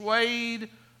persuade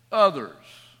others.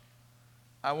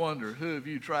 I wonder, who have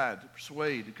you tried to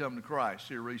persuade to come to Christ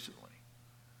here recently?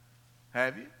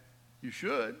 Have you? You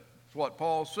should. It's what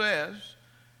Paul says.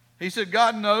 He said,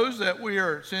 God knows that we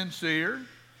are sincere,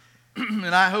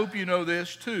 and I hope you know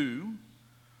this too.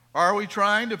 Are we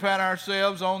trying to pat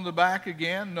ourselves on the back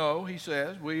again? No, he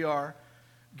says. We are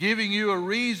giving you a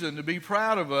reason to be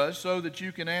proud of us so that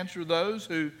you can answer those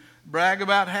who brag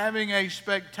about having a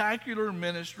spectacular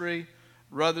ministry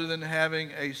rather than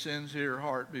having a sincere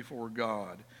heart before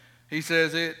God. He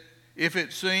says, if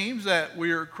it seems that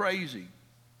we are crazy,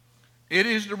 it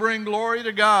is to bring glory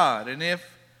to God. And if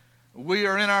we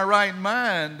are in our right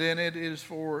mind, then it is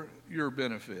for your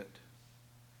benefit.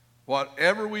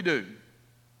 Whatever we do,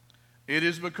 it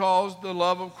is because the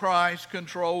love of Christ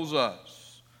controls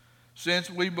us. Since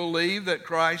we believe that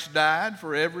Christ died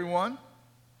for everyone,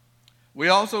 we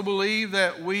also believe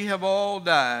that we have all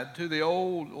died to the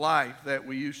old life that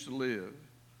we used to live.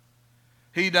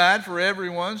 He died for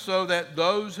everyone so that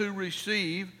those who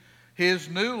receive his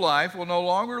new life will no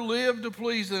longer live to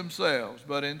please themselves,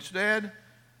 but instead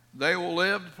they will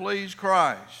live to please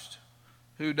Christ,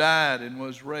 who died and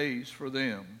was raised for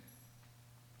them.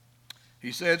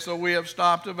 He said, so we have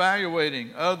stopped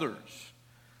evaluating others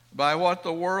by what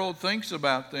the world thinks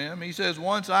about them. He says,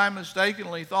 once I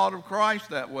mistakenly thought of Christ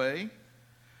that way,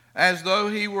 as though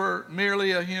he were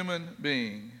merely a human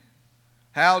being.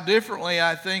 How differently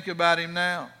I think about him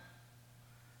now.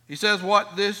 He says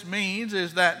what this means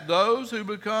is that those who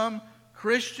become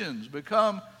Christians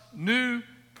become new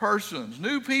persons,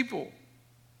 new people.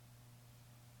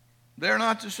 They're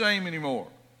not the same anymore.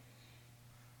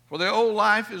 For the old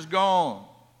life is gone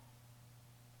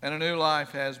and a new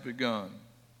life has begun.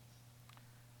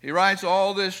 He writes,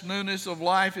 all this newness of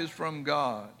life is from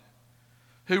God,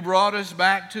 who brought us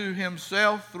back to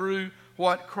himself through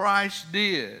what Christ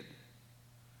did.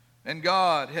 And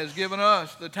God has given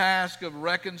us the task of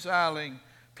reconciling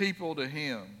people to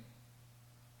him.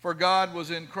 For God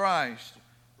was in Christ,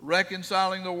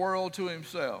 reconciling the world to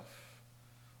himself,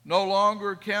 no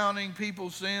longer counting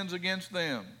people's sins against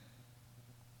them.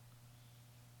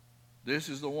 This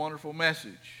is the wonderful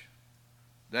message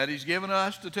that he's given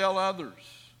us to tell others.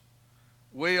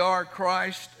 We are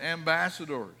Christ's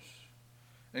ambassadors,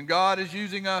 and God is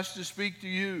using us to speak to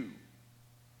you.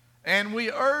 And we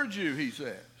urge you, he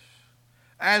says,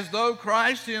 as though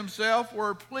Christ himself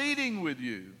were pleading with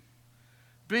you,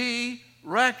 be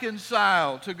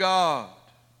reconciled to God.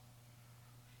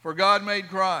 For God made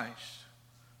Christ,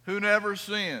 who never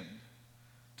sinned,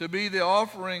 to be the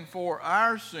offering for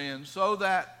our sins so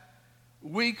that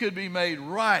we could be made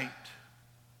right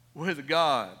with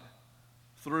God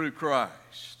through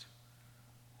Christ.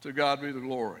 To God be the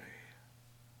glory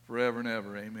forever and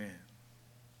ever. Amen.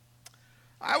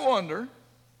 I wonder,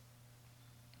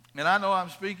 and I know I'm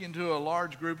speaking to a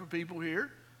large group of people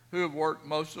here who have worked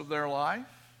most of their life.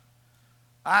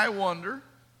 I wonder,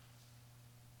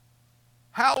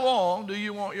 how long do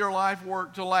you want your life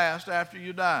work to last after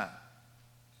you die?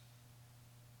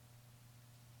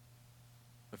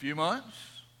 A few months?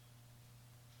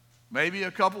 Maybe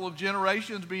a couple of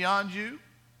generations beyond you?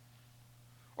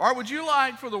 Or would you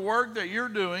like for the work that you're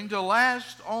doing to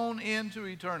last on into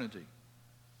eternity?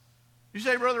 You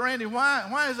say, Brother Randy,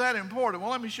 why is that important?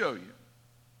 Well, let me show you.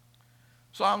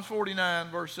 Psalms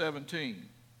 49, verse 17.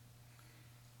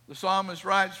 The psalmist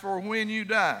writes, for when you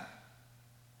die,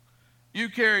 you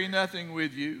carry nothing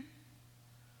with you.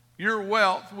 Your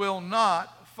wealth will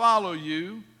not follow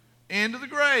you into the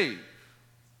grave.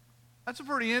 That's a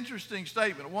pretty interesting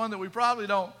statement, one that we probably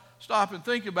don't stop and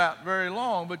think about very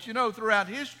long. But you know, throughout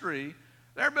history,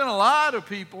 there have been a lot of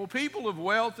people of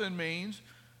wealth and means,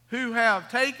 who have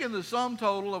taken the sum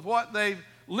total of what they've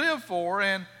lived for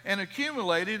and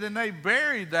accumulated, and they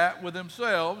buried that with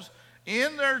themselves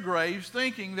in their graves,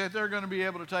 thinking that they're going to be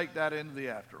able to take that into the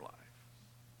afterlife.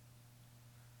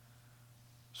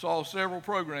 Saw several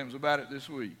programs about it this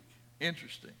week.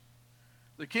 Interesting.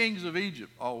 The kings of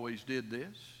Egypt always did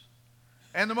this.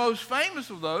 And the most famous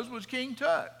of those was King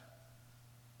Tut.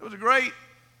 There was a great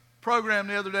program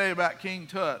the other day about King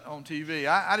Tut on TV.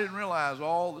 I didn't realize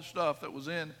all the stuff that was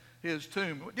in his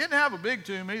tomb. It didn't have a big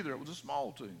tomb either. It was a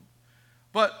small tomb.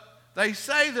 But they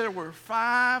say there were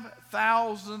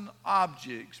 5,000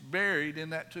 objects buried in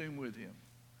that tomb with him.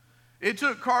 It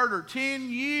took Carter 10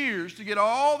 years to get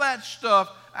all that stuff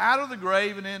out of the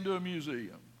grave and into a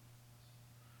museum.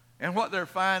 And what they're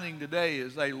finding today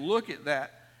is they look at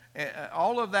that,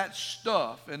 all of that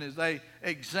stuff, and as they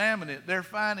examine it, they're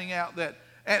finding out that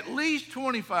at least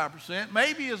 25%,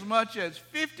 maybe as much as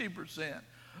 50%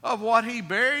 of what he had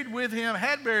buried with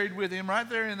him right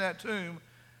there in that tomb,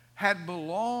 had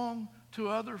belonged to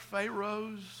other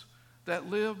pharaohs that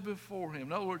lived before him.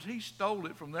 In other words, he stole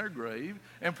it from their grave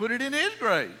and put it in his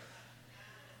grave.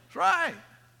 That's right.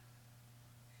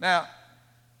 Now,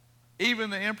 even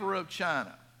the emperor of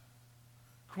China,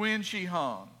 Qin Shi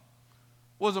Huang,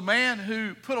 was a man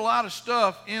who put a lot of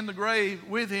stuff in the grave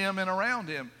with him and around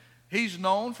him. He's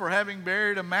known for having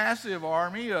buried a massive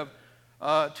army of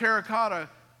terracotta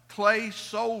clay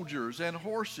soldiers and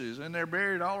horses, and they're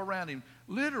buried all around him,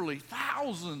 literally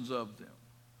thousands of them.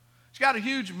 He's got a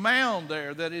huge mound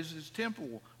there that is his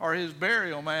temple or his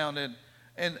burial mound, and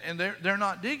they're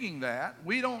not digging that.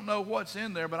 We don't know what's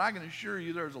in there, but I can assure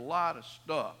you there's a lot of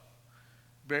stuff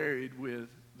buried with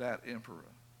that emperor.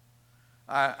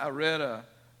 I read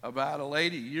about a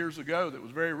lady years ago that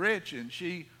was very rich, and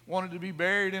she wanted to be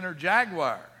buried in her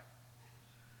Jaguar.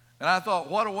 And I thought,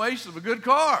 what a waste of a good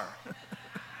car.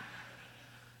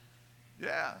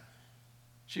 Yeah,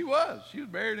 she was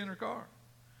buried in her car.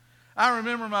 I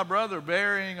remember my brother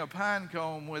burying a pine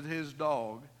cone with his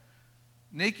dog.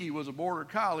 Nikki was a border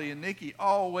collie, and Nikki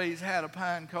always had a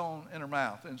pine cone in her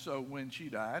mouth. And so when she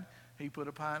died, he put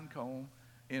a pine cone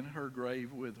in her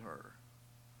grave with her.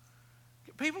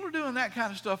 People are doing that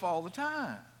kind of stuff all the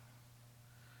time.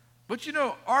 But you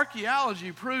know,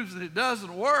 archaeology proves that it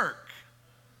doesn't work.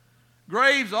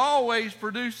 Graves always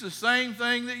produce the same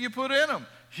thing that you put in them: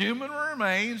 human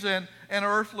remains and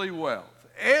earthly wealth.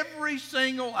 Every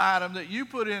single item that you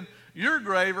put in your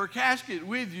grave or casket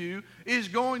with you is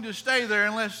going to stay there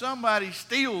unless somebody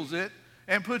steals it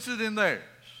and puts it in theirs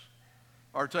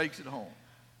or takes it home.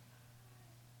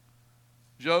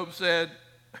 Job said,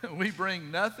 we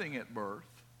bring nothing at birth,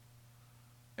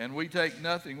 and we take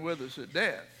nothing with us at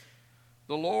death.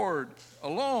 The Lord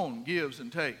alone gives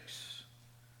and takes.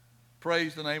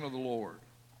 Praise the name of the Lord.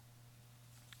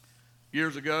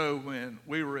 Years ago, when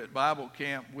we were at Bible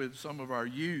camp with some of our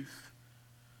youth,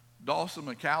 Dawson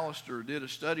McAllister did a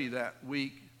study that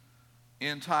week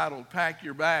entitled, Pack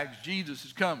Your Bags, Jesus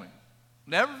is Coming.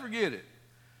 Never forget it.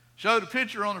 Showed a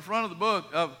picture on the front of the book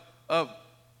of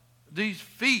these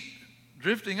feet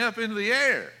drifting up into the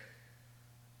air.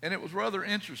 And it was rather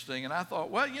interesting. And I thought,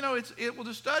 well, you know, it was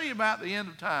a study about the end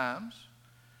of times.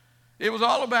 It was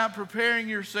all about preparing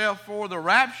yourself for the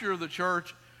rapture of the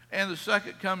church and the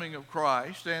second coming of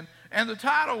Christ. And the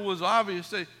title was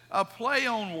obviously a play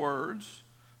on words.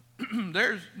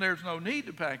 There's no need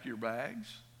to pack your bags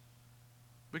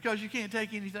because you can't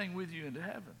take anything with you into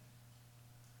heaven.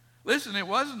 Listen, it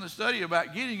wasn't a study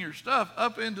about getting your stuff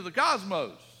up into the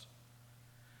cosmos.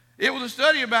 It was a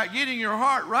study about getting your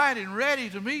heart right and ready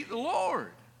to meet the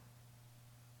Lord.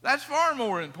 That's far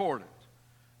more important.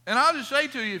 And I'll just say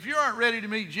to you, if you aren't ready to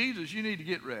meet Jesus, you need to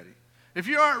get ready. If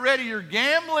you aren't ready, you're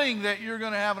gambling that you're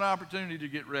going to have an opportunity to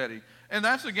get ready. And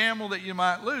that's a gamble that you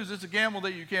might lose. It's a gamble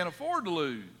that you can't afford to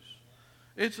lose.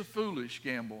 It's a foolish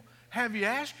gamble. Have you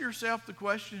asked yourself the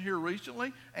question here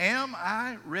recently, am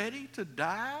I ready to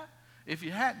die? If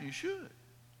you hadn't, you should.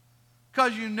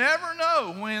 Because you never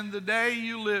know when the day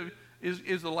you live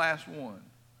is the last one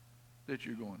that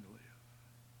you're going to live.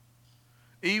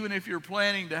 Even if you're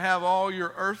planning to have all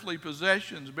your earthly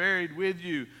possessions buried with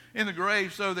you in the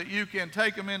grave so that you can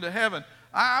take them into heaven,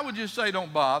 I would just say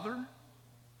don't bother.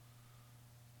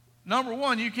 Number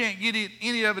one, you can't get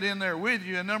any of it in there with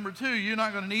you. And number two, you're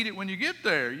not going to need it when you get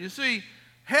there. You see,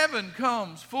 heaven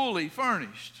comes fully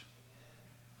furnished.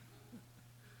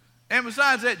 And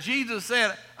besides that, Jesus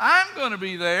said, I'm going to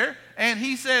be there. And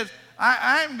he says,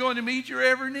 I'm going to meet your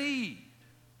every need.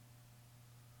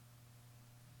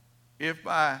 If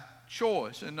by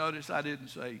choice, and notice I didn't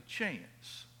say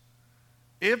chance,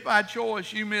 if by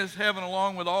choice you miss heaven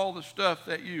along with all the stuff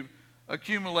that you've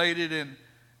accumulated, and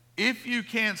if you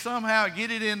can somehow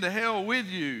get it into hell with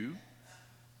you,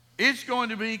 it's going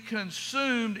to be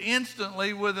consumed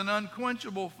instantly with an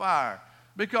unquenchable fire,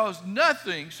 because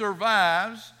nothing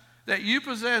survives that you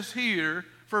possess here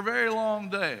for very long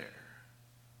there.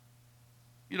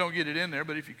 You don't get it in there,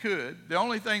 but if you could, the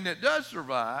only thing that does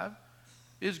survive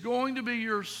is going to be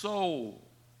your soul.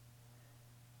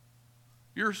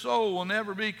 Your soul will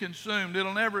never be consumed.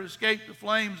 It'll never escape the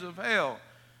flames of hell.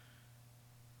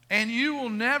 And you will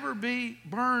never be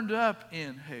burned up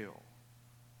in hell.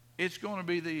 It's going to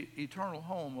be the eternal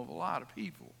home of a lot of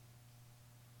people.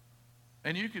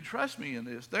 And you can trust me in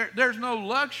this. There's no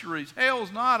luxuries.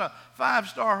 Hell's not a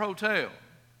 5-star hotel.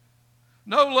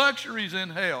 No luxuries in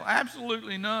hell.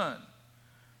 Absolutely none.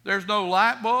 There's no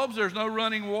light bulbs. There's no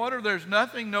running water. There's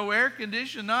nothing. No air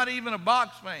conditioning. Not even a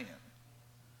box fan.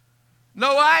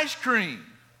 No ice cream.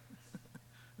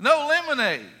 No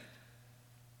lemonade.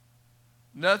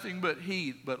 Nothing but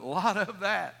heat. But a lot of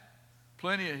that.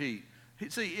 Plenty of heat.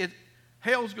 See,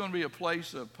 hell's going to be a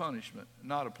place of punishment,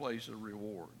 not a place of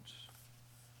rewards.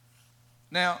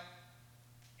 Now,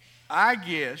 I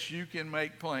guess you can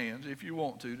make plans, if you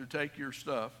want to take your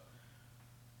stuff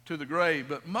to the grave.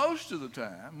 But most of the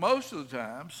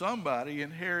time, somebody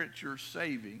inherits your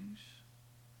savings,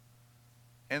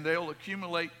 and they'll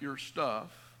accumulate your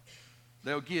stuff.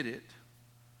 They'll get it.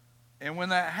 And when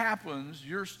that happens,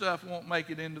 your stuff won't make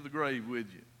it into the grave with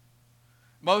you.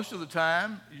 Most of the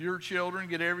time, your children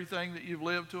get everything that you've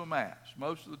lived to amass.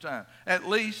 Most of the time. At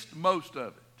least most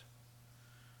of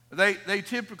it. They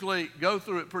typically go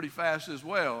through it pretty fast as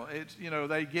well. It's,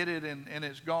 they get it and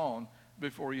it's gone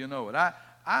before you know it.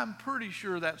 I'm pretty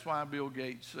sure that's why Bill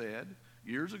Gates said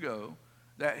years ago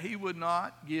that he would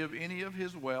not give any of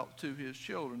his wealth to his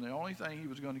children. The only thing he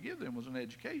was going to give them was an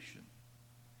education.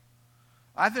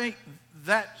 I think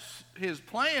that's his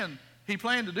plan. He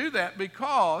planned to do that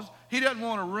because he doesn't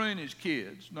want to ruin his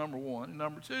kids, number one. And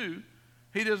number two,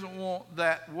 he doesn't want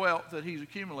that wealth that he's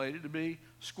accumulated to be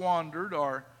squandered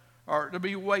or to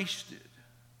be wasted.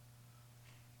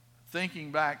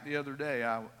 Thinking back the other day,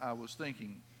 I was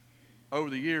thinking over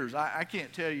the years, I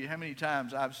can't tell you how many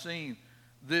times I've seen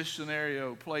this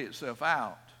scenario play itself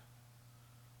out.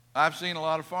 I've seen a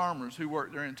lot of farmers who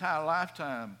work their entire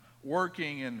lifetime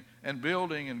working and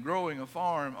building and growing a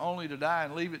farm only to die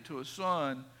and leave it to a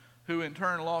son who in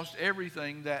turn lost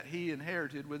everything that he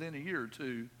inherited within a year or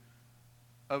two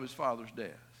of his father's death.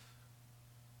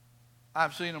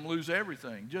 I've seen them lose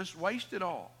everything, just waste it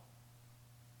all,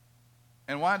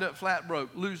 and wind up flat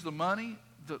broke, lose the money,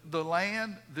 the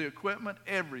land, the equipment,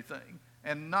 everything,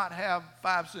 and not have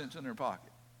 5 cents in their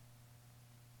pocket.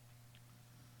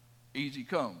 Easy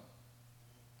come,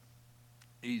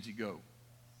 easy go.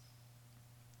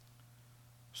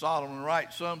 Solomon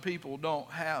writes, some people don't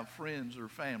have friends or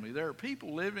family. There are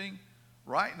people living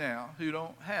right now who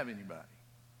don't have anybody.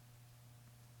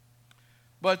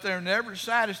 But they're never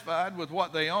satisfied with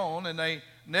what they own, and they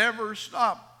never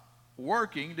stop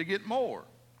working to get more.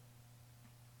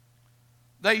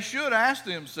 They should ask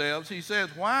themselves, he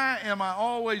says, why am I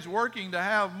always working to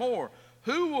have more?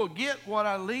 Who will get what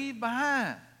I leave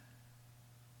behind?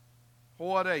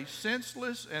 What a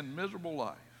senseless and miserable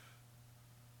life.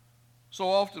 So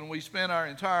often we spend our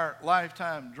entire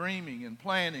lifetime dreaming and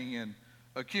planning and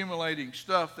accumulating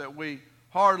stuff that we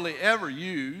hardly ever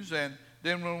use, and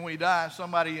then when we die,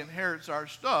 somebody inherits our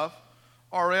stuff,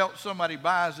 or else somebody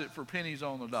buys it for pennies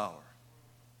on the dollar.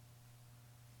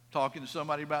 Talking to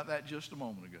somebody about that just a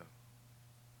moment ago.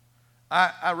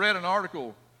 I read an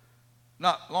article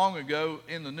not long ago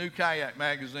in the new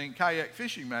kayak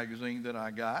fishing magazine that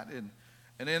I got,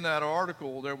 and in that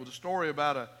article there was a story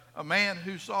about a man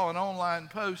who saw an online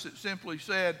post that simply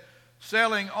said,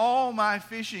 selling all my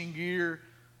fishing gear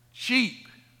cheap.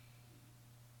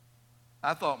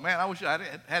 I thought, man, I wish I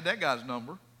had that guy's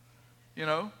number, It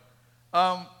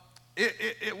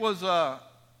was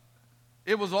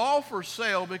all for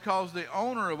sale because the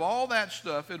owner of all that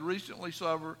stuff had recently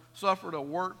suffered a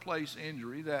workplace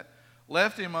injury that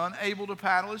left him unable to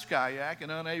paddle his kayak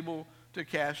and unable to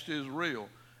cast his reel.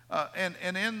 And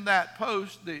in that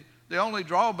post, the only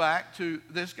drawback to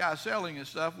this guy selling his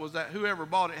stuff was that whoever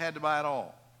bought it had to buy it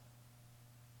all.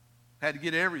 Had to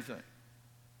get everything.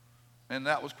 And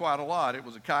that was quite a lot. It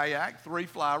was a kayak, 3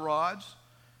 fly rods,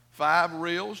 5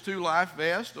 reels, 2 life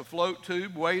vests, a float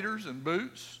tube, waders, and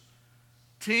boots.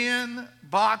 10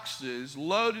 boxes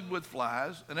loaded with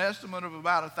flies, an estimate of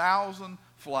about 1,000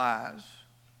 flies.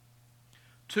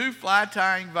 2 fly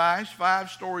tying vise, 5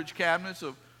 storage cabinets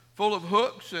full of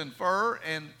hooks and fur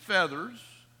and feathers.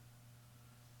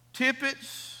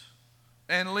 Tippets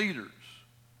and leaders.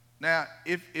 Now,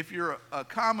 if you're a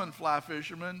common fly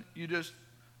fisherman, you just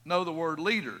know the word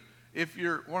leader. If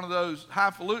you're one of those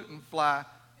highfalutin fly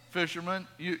fishermen,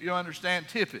 you understand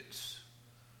tippets.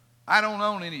 I don't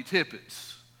own any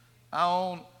tippets. I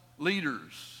own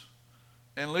leaders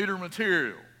and leader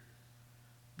material.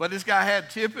 But this guy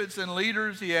had tippets and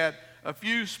leaders. He had a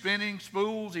few spinning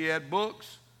spools. He had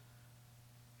books.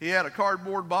 He had a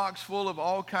cardboard box full of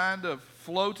all kind of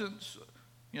floatants,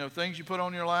 things you put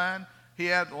on your line. He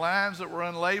had lines that were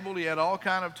unlabeled. He had all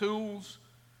kind of tools.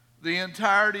 The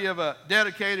entirety of a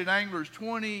dedicated angler's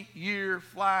 20-year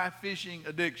fly fishing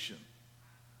addiction.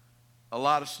 A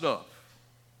lot of stuff.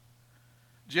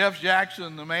 Jeff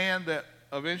Jackson, the man that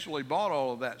eventually bought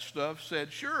all of that stuff,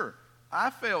 said, sure,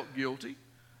 I felt guilty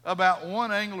about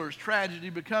one angler's tragedy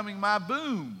becoming my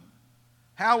boom.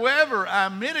 However, I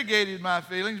mitigated my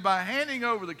feelings by handing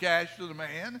over the cash to the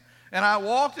man, and I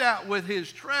walked out with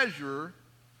his treasure,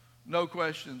 no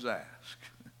questions asked.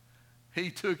 He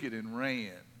took it and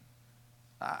ran.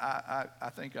 I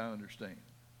think I understand.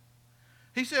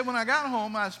 He said, when I got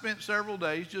home, I spent several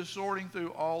days just sorting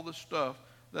through all the stuff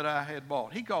that I had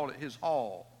bought. He called it his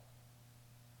haul.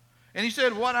 And he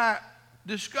said, what I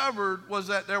discovered was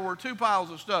that there were two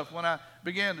piles of stuff when I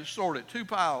began to sort it, two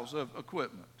piles of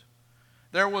equipment.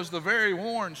 There was the very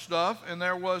worn stuff, and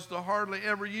there was the hardly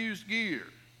ever used gear.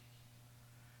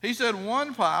 He said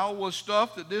one pile was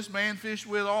stuff that this man fished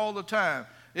with all the time.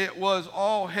 It was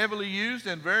all heavily used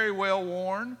and very well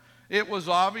worn. It was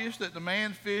obvious that the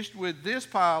man fished with this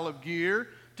pile of gear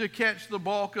to catch the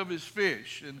bulk of his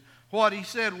fish. And what he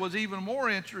said was even more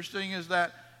interesting is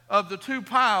that of the two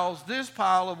piles, this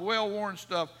pile of well-worn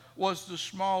stuff was the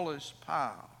smallest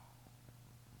pile.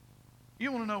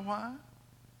 You want to know why?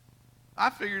 I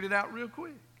figured it out real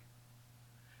quick.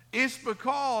 It's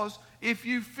because if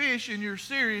you fish and you're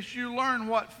serious, you learn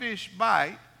what fish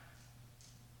bite,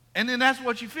 and then that's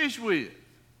what you fish with.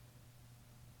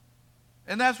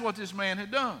 And that's what this man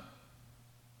had done.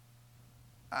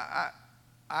 I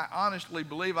honestly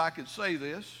believe I could say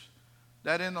this,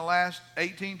 that in the last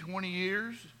 18, 20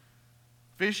 years,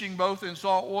 fishing both in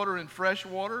saltwater and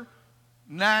freshwater,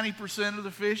 90% of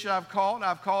the fish I've caught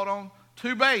on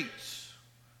two baits,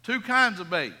 two kinds of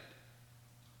bait.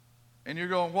 And you're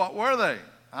going, what were they?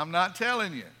 I'm not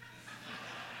telling you.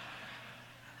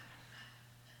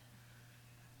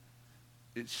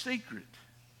 It's secret.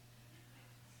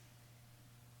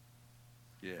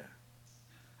 Yeah.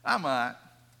 I might.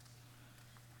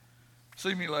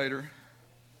 See me later.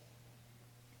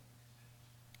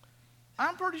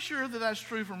 I'm pretty sure that that's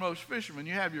true for most fishermen.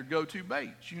 You have your go-to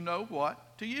baits. You know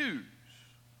what to use.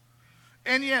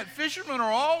 And yet fishermen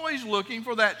are always looking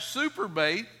for that super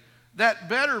bait, that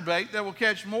better bait that will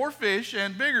catch more fish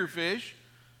and bigger fish.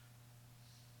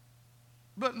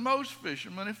 But most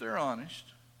fishermen, if they're honest,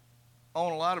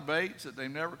 own a lot of baits that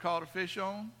they've never caught a fish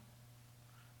on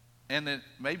and that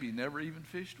maybe never even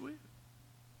fished with.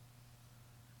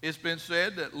 It's been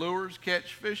said that lures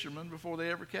catch fishermen before they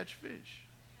ever catch fish.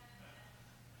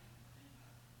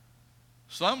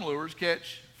 Some lures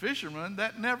catch fishermen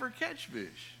that never catch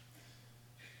fish.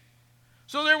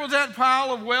 So there was that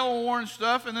pile of well-worn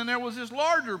stuff, and then there was this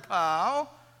larger pile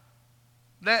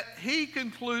that he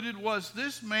concluded was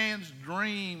this man's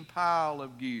dream pile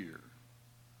of gear.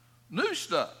 New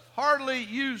stuff, hardly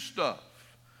used stuff,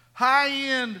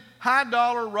 high-end,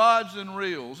 high-dollar rods and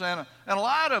reels, and a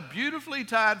lot of beautifully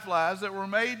tied flies that were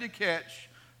made to catch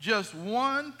just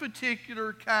one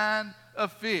particular kind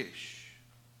of fish.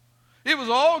 It was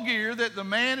all gear that the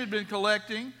man had been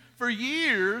collecting for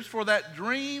years for that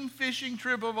dream fishing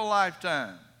trip of a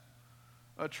lifetime.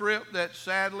 A trip that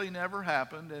sadly never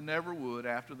happened and never would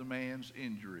after the man's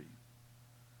injury.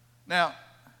 Now,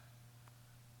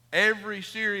 every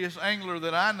serious angler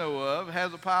that I know of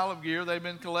has a pile of gear they've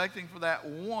been collecting for that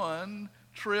one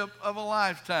trip of a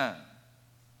lifetime.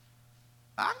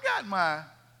 I've got my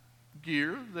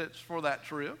gear that's for that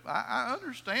trip. I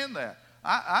understand that.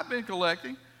 I've been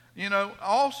collecting. You know,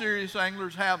 all serious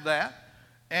anglers have that.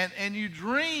 And you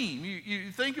dream. You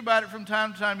think about it from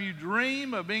time to time. You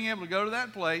dream of being able to go to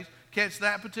that place, catch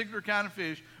that particular kind of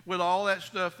fish with all that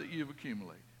stuff that you've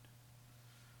accumulated.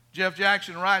 Jeff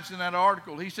Jackson writes in that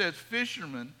article, he says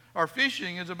fishing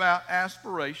is about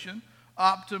aspiration,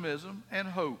 optimism, and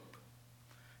hope.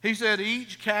 He said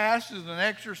each cast is an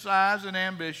exercise in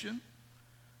ambition.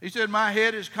 He said my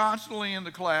head is constantly in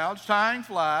the clouds, tying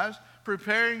flies,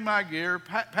 preparing my gear,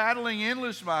 paddling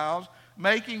endless miles,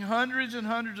 making hundreds and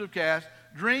hundreds of casts,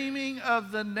 dreaming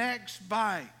of the next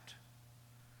bite.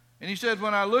 And he said,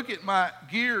 when I look at my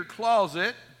gear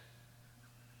closet,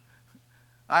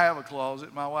 I have a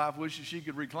closet. My wife wishes she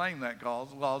could reclaim that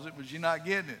closet, but she's not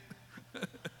getting it.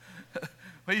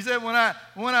 But he said, when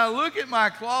I look at my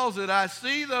closet, I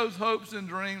see those hopes and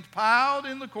dreams piled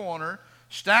in the corner,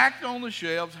 stacked on the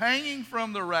shelves, hanging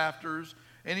from the rafters.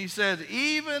 And he said,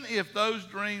 even if those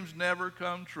dreams never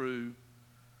come true,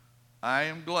 I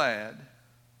am glad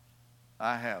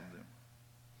I have them.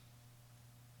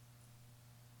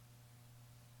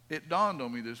 It dawned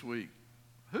on me this week,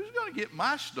 who's going to get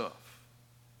my stuff?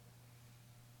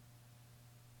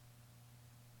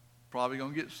 Probably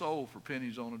going to get sold for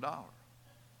pennies on a dollar.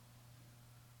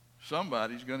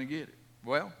 Somebody's going to get it.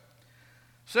 Well,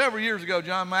 several years ago,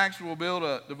 John Maxwell built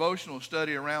a devotional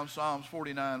study around Psalms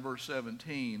 49, verse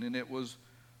 17, and it was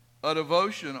a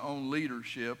devotion on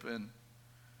leadership, and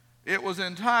it was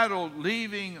entitled,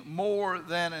 Leaving More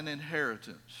Than an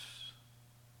Inheritance.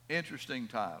 Interesting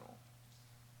title.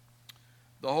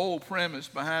 The whole premise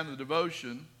behind the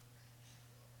devotion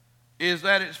is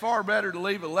that it's far better to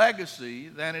leave a legacy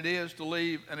than it is to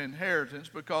leave an inheritance,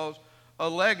 because a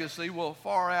legacy will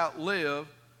far outlive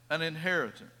an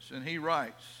inheritance. And he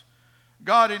writes,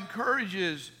 God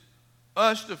encourages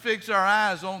us to fix our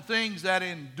eyes on things that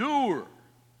endure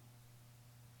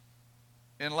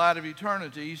in light of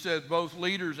eternity. He says both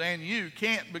leaders and you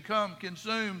can't become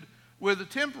consumed with the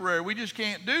temporary. We just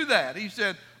can't do that. He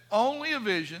said only a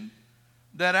vision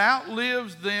that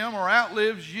outlives them or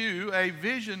outlives you, a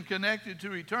vision connected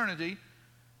to eternity,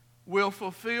 will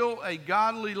fulfill a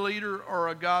godly leader or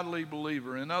a godly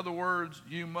believer. In other words,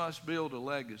 you must build a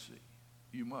legacy.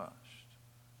 You must.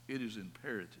 It is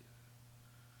imperative.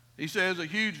 He says a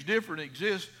huge difference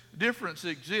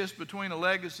exists between a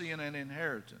legacy and an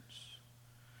inheritance.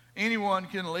 Anyone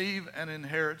can leave an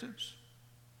inheritance.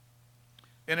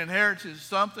 An inheritance is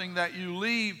something that you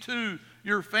leave to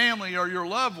your family or your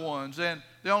loved ones. And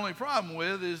the only problem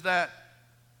with is that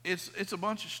it's a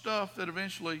bunch of stuff that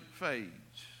eventually fades.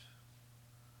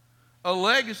 A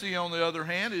legacy, on the other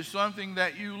hand, is something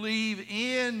that you leave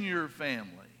in your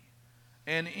family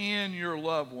and in your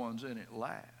loved ones, and it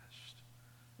lasts.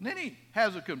 And then he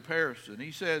has a comparison.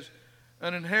 He says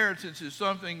an inheritance is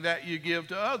something that you give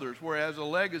to others, whereas a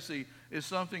legacy is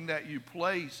something that you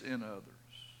place in others.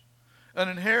 An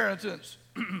inheritance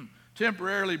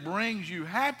temporarily brings you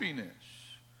happiness,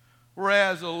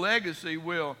 whereas a legacy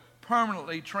will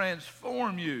permanently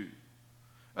transform you.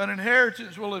 An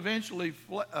inheritance will eventually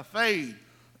fade.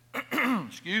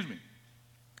 Excuse me.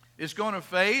 It's going to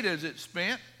fade as it's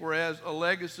spent, whereas a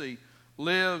legacy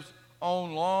lives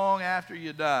on long after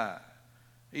you die.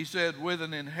 He said with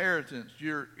an inheritance,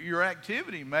 your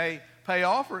activity may pay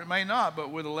off or it may not,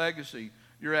 but with a legacy,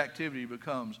 your activity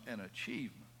becomes an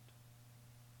achievement.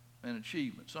 An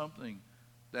achievement, something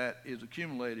that is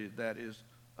accumulated that is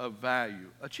of value.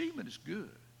 Achievement is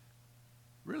good.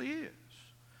 Really is.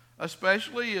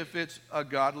 Especially if it's a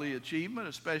godly achievement,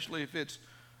 especially if it's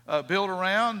built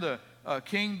around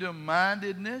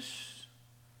kingdom-mindedness.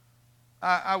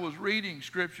 I was reading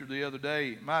Scripture the other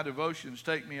day. My devotions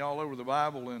take me all over the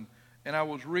Bible, and I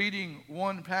was reading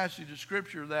one passage of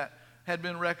Scripture that had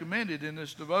been recommended in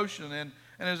this devotion, and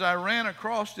as I ran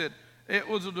across it, it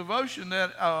was a devotion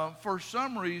that for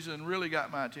some reason really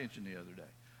got my attention the other day.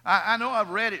 I know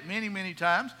I've read it many, many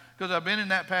times because I've been in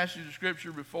that passage of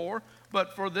Scripture before,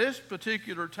 but for this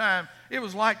particular time, it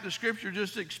was like the Scripture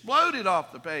just exploded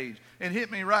off the page and hit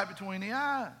me right between the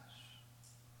eyes.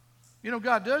 You know,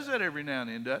 God does that every now and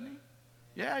then, doesn't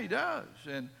He? Yeah, He does.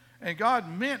 And God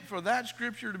meant for that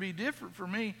Scripture to be different for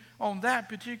me on that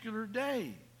particular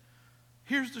day.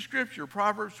 Here's the Scripture,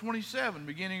 Proverbs 27,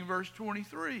 beginning verse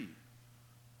 23.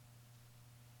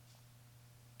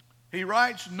 He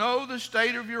writes, know the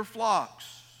state of your flocks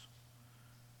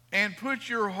and put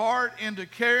your heart into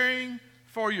caring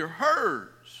for your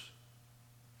herds.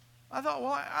 I thought,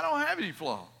 well, I don't have any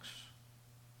flocks.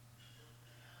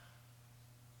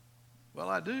 Well,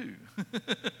 I do.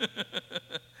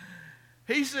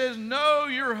 He says, know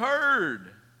your herd.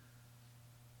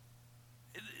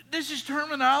 This is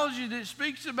terminology that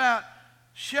speaks about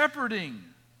shepherding,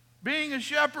 being a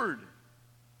shepherd.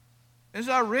 As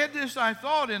I read this, I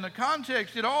thought in the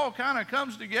context, it all kind of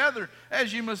comes together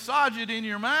as you massage it in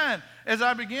your mind. As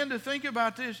I began to think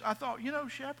about this, I thought, you know,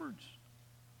 shepherds.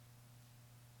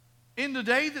 In the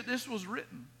day that this was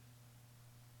written,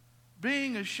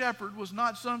 being a shepherd was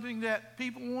not something that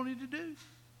people wanted to do.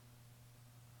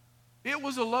 It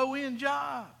was a low-end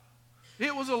job.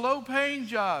 It was a low-paying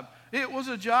job. It was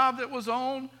a job that was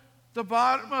on the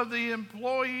bottom of the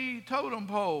employee totem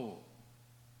pole.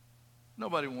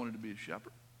 Nobody wanted to be a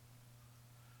shepherd.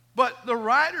 But the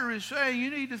writer is saying you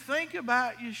need to think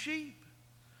about your sheep.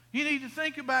 You need to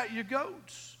think about your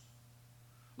goats.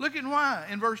 Look at why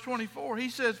in verse 24. He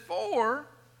says, for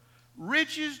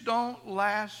riches don't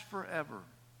last forever.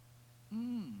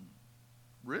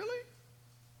 Really?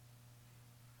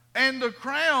 And the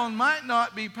crown might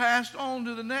not be passed on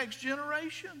to the next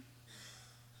generation.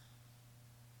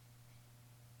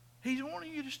 He's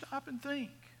wanting you to stop and think.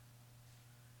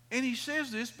 And he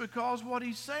says this because what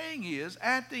he's saying is,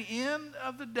 at the end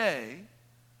of the day,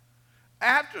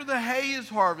 after the hay is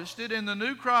harvested and the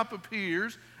new crop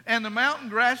appears and the mountain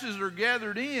grasses are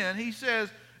gathered in, he says,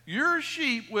 your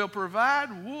sheep will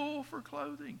provide wool for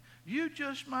clothing. You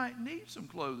just might need some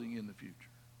clothing in the future.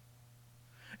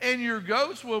 And your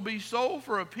goats will be sold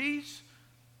for a piece,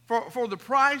 for the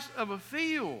price of a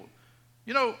field.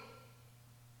 You know,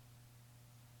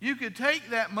 you could take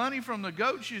that money from the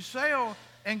goats you sell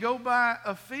and go buy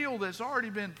a field that's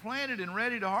already been planted and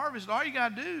ready to harvest. All you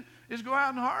got to do is go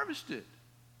out and harvest it.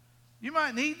 You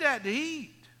might need that to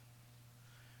eat.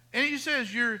 And he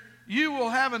says you will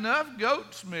have enough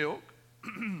goat's milk.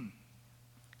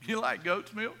 You like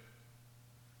goat's milk?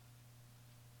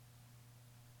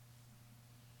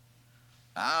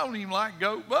 I don't even like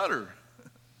goat butter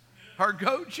or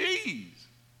goat cheese.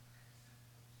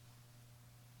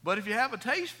 But if you have a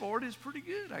taste for it, it's pretty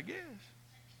good, I guess.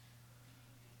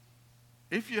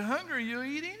 If you're hungry, you'll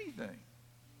eat anything.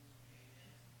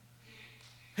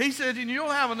 He said, and you'll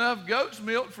have enough goat's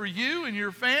milk for you and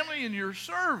your family and your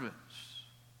servants.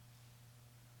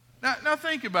 Now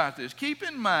think about this. Keep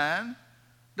in mind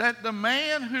that the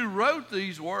man who wrote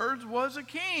these words was a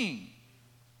king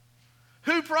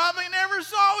who probably never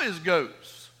saw his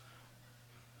goats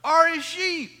or his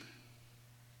sheep.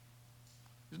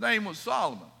 His name was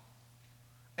Solomon.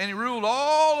 And he ruled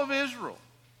all of Israel.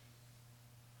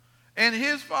 And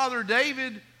his father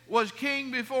David was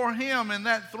king before him, and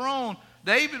that throne,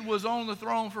 David was on the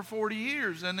throne for 40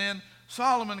 years, and then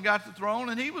Solomon got the throne,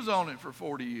 and he was on it for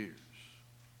 40 years.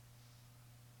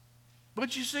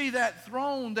 But you see, that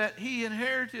throne that he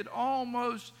inherited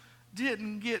almost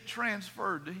didn't get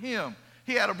transferred to him.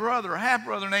 He had a brother, a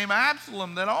half-brother named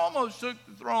Absalom, that almost took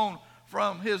the throne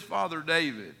from his father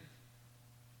David.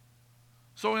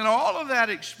 So in all of that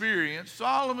experience,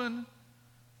 Solomon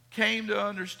came to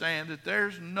understand that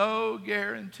there's no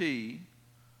guarantee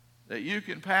that you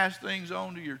can pass things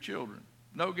on to your children.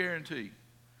 No guarantee.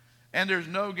 And there's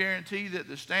no guarantee that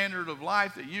the standard of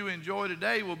life that you enjoy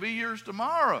today will be yours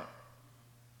tomorrow.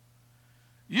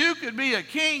 You could be a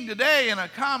king today and a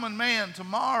common man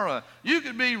tomorrow. You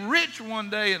could be rich one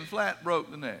day and flat broke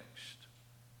the next.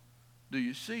 Do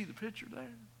you see the picture there?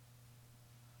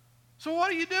 So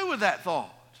what do you do with that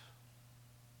thought?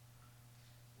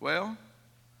 Well,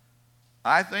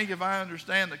 I think if I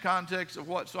understand the context of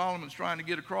what Solomon's trying to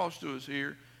get across to us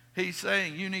here, he's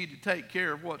saying you need to take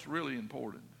care of what's really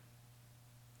important.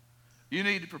 You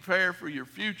need to prepare for your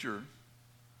future,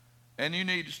 and you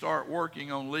need to start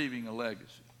working on leaving a legacy.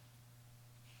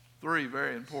 3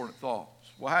 very important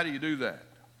thoughts. Well, how do you do that?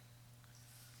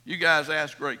 You guys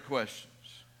ask great questions.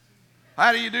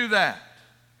 How do you do that?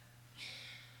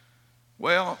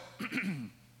 Well,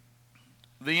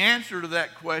 the answer to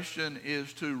that question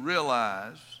is to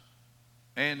realize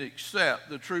and accept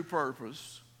the true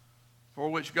purpose for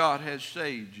which God has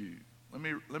saved you.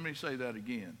 Let me say that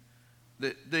again.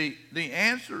 The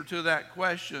answer to that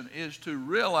question is to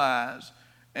realize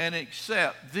and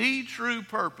accept the true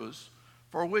purpose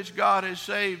for which God has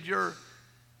saved your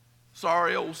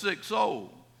sorry old sick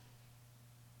soul.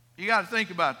 You got to think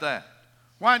about that.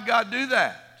 Why did God do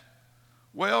that?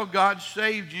 Well, God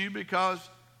saved you because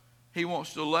He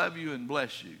wants to love you and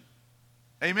bless you.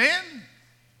 Amen?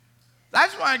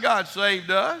 That's why God saved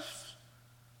us.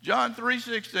 John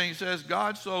 3:16 says,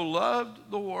 God so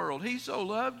loved the world. He so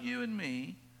loved you and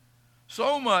me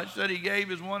so much that He gave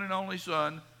His one and only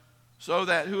Son so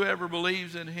that whoever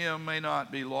believes in Him may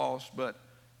not be lost but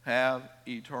have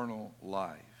eternal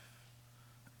life.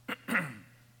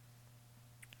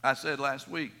 I said last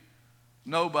week,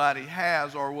 nobody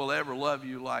has or will ever love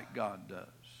you like God does.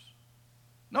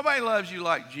 Nobody loves you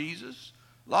like Jesus.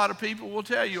 A lot of people will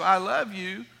tell you, I love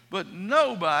you, but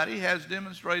nobody has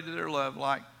demonstrated their love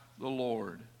like the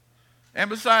Lord. And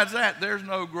besides that, there's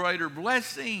no greater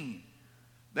blessing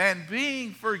than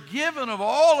being forgiven of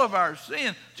all of our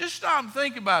sin. Just stop and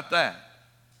think about that.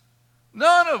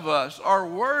 None of us are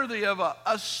worthy of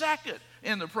a second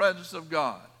in the presence of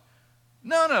God.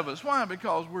 None of us. Why?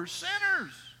 Because we're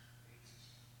sinners.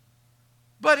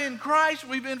 But in Christ,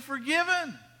 we've been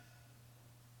forgiven.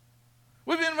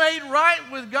 We've been made right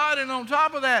with God, and on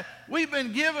top of that, we've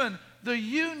been given the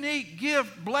unique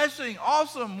gift, blessing,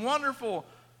 awesome, wonderful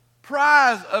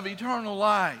prize of eternal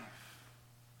life.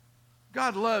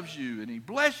 God loves you, and He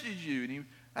blesses you, and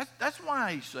that's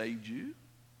why He saved you.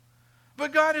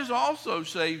 But God has also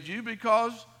saved you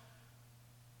because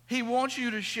He wants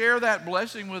you to share that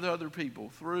blessing with other people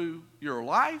through your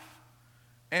life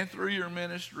and through your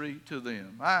ministry to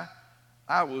them.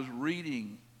 I was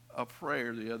reading a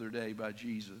prayer the other day by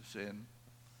Jesus,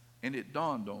 and it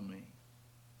dawned on me.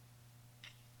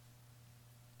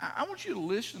 I want you to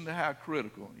listen to how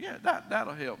critical. Yeah,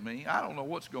 that'll help me. I don't know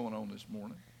what's going on this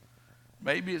morning.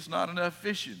 Maybe it's not enough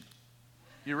fishing.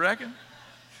 You reckon?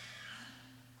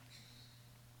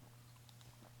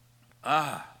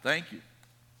 Thank you.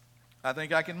 I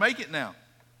think I can make it now.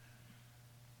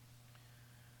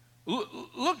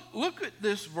 Look at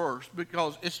this verse,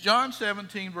 because it's John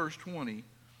 17, verse 20.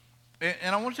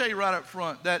 And I want to tell you right up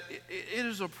front that it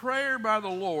is a prayer by the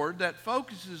Lord that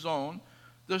focuses on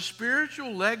the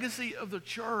spiritual legacy of the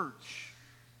church.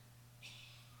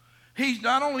 He's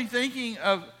not only thinking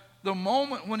of the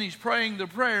moment when He's praying the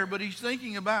prayer, but He's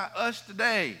thinking about us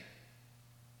today.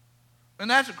 And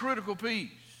that's a critical piece.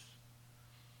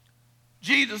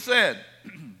 Jesus said,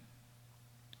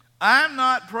 I'm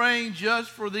not praying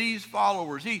just for these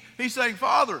followers. He's saying,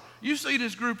 Father, you see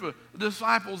this group of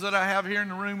disciples that I have here in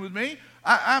the room with me?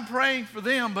 I'm praying for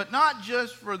them, but not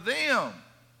just for them.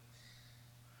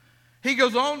 He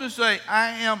goes on to say, I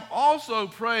am also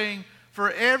praying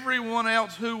for everyone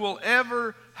else who will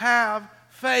ever have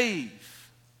faith.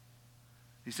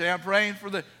 He said, I'm praying for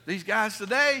these guys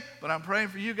today, but I'm praying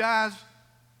for you guys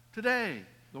today,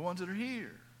 the ones that are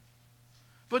here.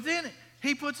 But then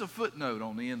he puts a footnote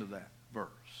on the end of that verse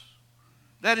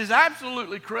that is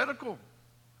absolutely critical.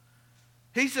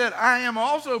 He said, I am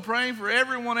also praying for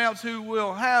everyone else who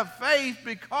will have faith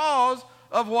because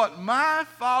of what my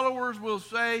followers will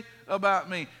say about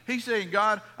me. He's saying,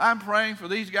 God, I'm praying for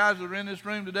these guys that are in this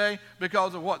room today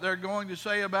because of what they're going to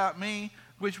say about me,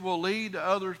 which will lead to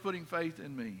others putting faith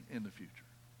in me in the future.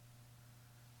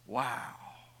 Wow.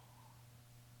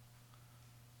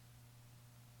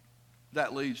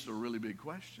 That leads to a really big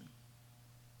question.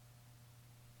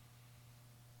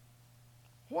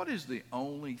 What is the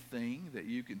only thing that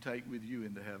you can take with you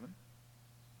into heaven?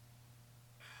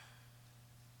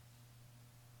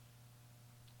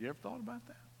 You ever thought about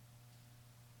that?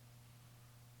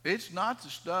 It's not the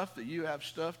stuff that you have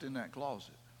stuffed in that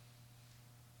closet,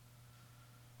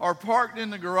 or parked in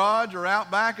the garage, or out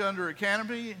back under a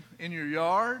canopy in your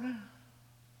yard.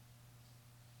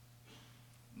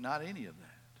 Not any of that.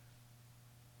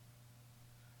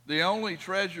 The only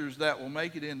treasures that will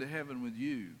make it into heaven with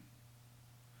you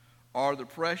are the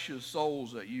precious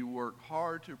souls that you work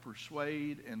hard to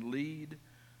persuade and lead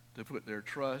to put their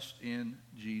trust in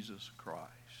Jesus Christ.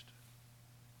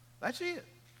 That's it.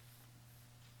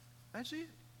 That's it.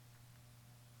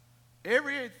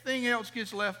 Everything else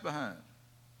gets left behind.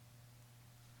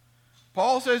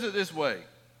 Paul says it this way.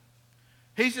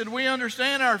 He said, we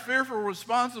understand our fearful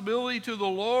responsibility to the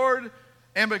Lord,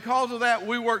 and because of that,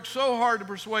 we work so hard to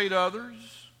persuade others.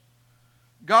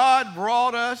 God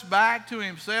brought us back to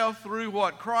himself through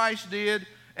what Christ did,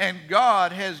 and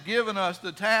God has given us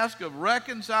the task of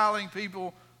reconciling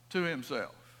people to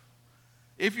himself.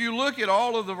 If you look at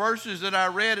all of the verses that I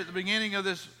read at the beginning of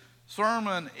this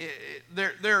sermon,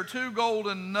 there are two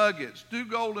golden nuggets, two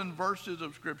golden verses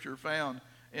of Scripture found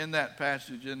in that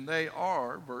passage, and they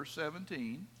are verse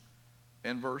 17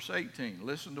 and verse 18.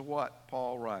 Listen to what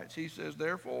Paul writes. He says,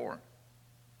 therefore,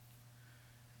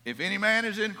 if any man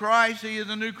is in Christ, he is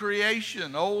a new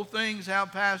creation. Old things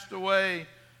have passed away.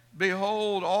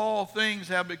 Behold, all things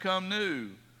have become new.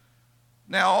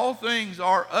 Now all things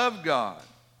are of God,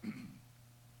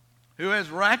 who has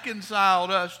reconciled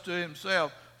us to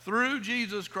himself through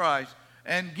Jesus Christ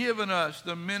and given us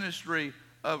the ministry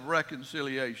of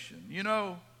reconciliation. You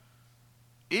know,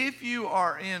 if you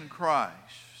are in Christ,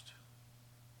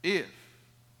 if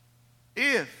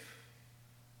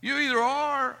you either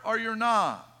are or you're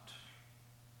not.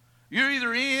 You're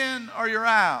either in or you're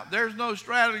out. There's no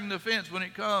straddling the fence when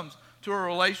it comes to a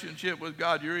relationship with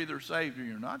God. You're either saved or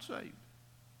you're not saved.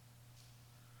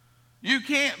 You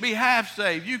can't be half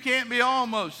saved. You can't be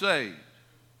almost saved.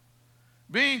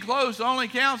 Being close only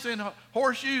counts in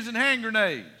horseshoes and hand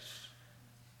grenades.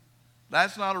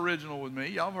 That's not original with me.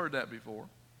 Y'all have heard that before.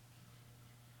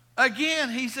 Again,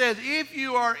 he says, if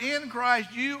you are in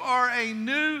Christ, you are a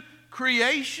new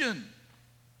creation.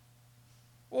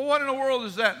 Well, what in the world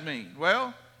does that mean?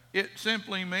 Well, it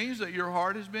simply means that your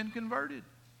heart has been converted.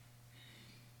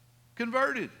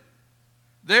 Converted.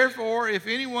 Therefore, if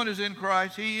anyone is in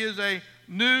Christ, he is a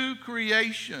new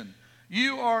creation.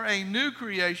 You are a new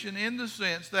creation in the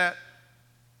sense that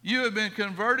you have been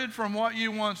converted from what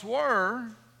you once were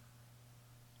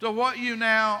to what you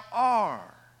now are.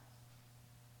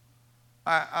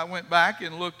 I went back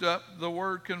and looked up the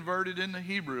word converted in the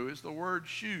Hebrew. It's the word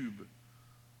shub.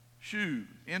 Shub.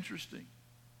 Interesting.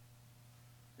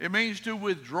 It means to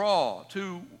withdraw,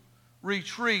 to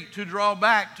retreat, to draw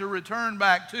back, to return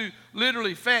back, to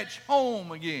literally fetch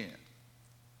home again,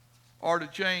 or to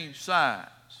change sides.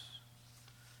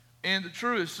 In the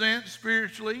truest sense,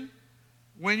 spiritually,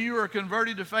 when you are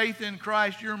converted to faith in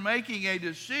Christ, you're making a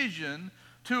decision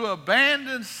to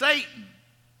abandon Satan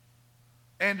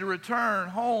and to return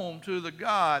home to the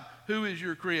God who is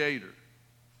your creator.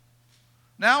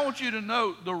 Now I want you to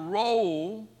note the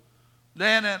role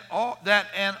that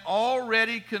an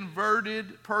already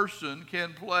converted person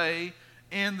can play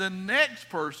in the next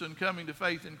person coming to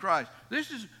faith in Christ.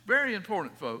 This is very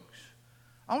important, folks.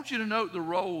 I want you to note the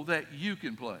role that you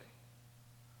can play.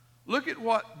 Look at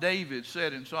what David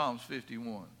said in Psalms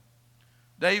 51.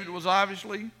 David was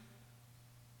obviously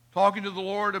talking to the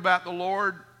Lord about the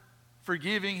Lord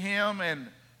forgiving him and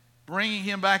bringing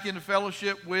him back into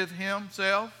fellowship with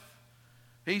himself.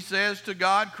 He says to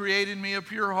God, create in me a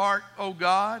pure heart, O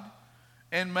God,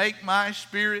 and make my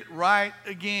spirit right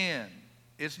again.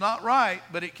 It's not right,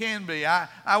 but it can be. I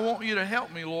want you to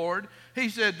help me, Lord. He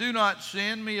said, do not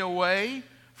send me away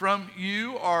from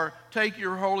you or take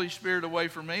your Holy Spirit away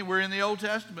from me. We're in the Old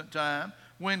Testament time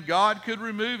when God could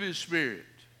remove his Spirit.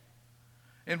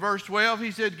 In verse 12,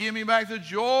 he said, give me back the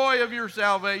joy of your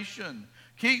salvation.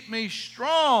 Keep me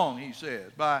strong, he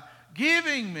said, by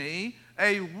giving me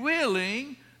a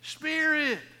willing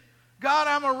spirit. God,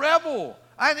 I'm a rebel.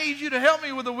 I need you to help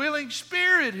me with a willing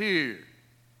spirit here.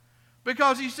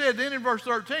 Because he said then in verse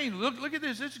 13, look at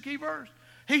this, this is a key verse.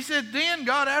 He said, then,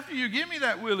 God, after you give me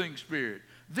that willing spirit,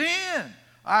 then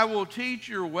I will teach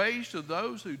your ways to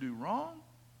those who do wrong,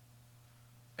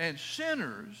 and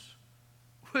sinners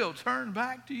will turn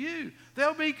back to you.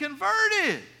 They'll be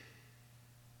converted.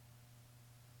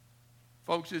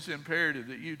 Folks, it's imperative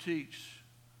that you teach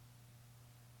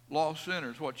lost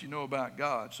sinners what you know about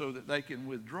God so that they can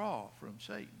withdraw from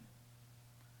Satan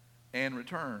and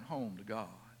return home to God.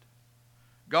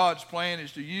 God's plan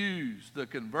is to use the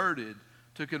converted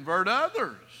to convert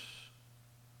others.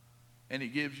 And he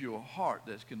gives you a heart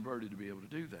that's converted to be able to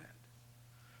do that.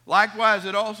 Likewise,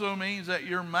 it also means that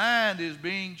your mind is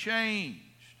being changed.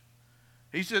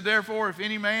 He said, therefore, if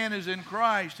any man is in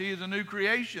Christ, he is a new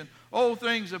creation. Old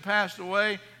things have passed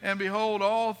away, and behold,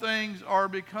 all things are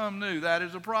become new. That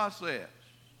is a process.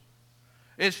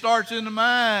 It starts in the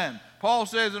mind. Paul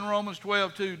says in Romans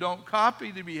 12:2, don't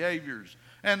copy the behaviors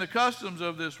and the customs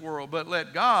of this world, but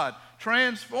let God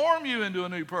transform you into a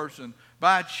new person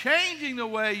by changing the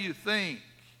way you think.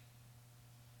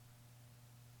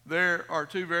 There are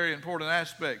two very important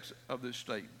aspects of this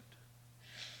statement.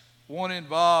 One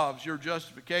involves your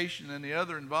justification and the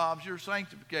other involves your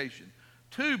sanctification.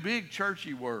 Two big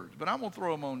churchy words, but I'm going to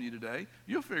throw them on you today.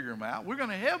 You'll figure them out. We're going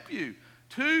to help you.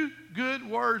 Two good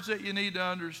words that you need to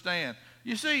understand.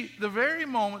 You see, the very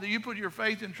moment that you put your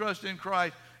faith and trust in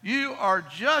Christ, you are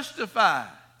justified.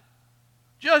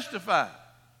 Justified.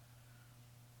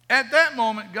 At that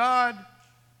moment, God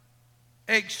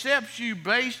accepts you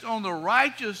based on the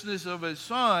righteousness of his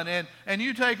Son, and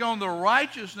you take on the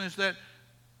righteousness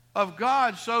of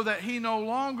God so that he no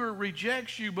longer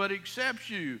rejects you but accepts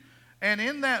you. And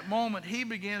in that moment, he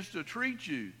begins to treat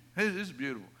you, this is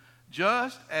beautiful,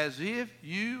 just as if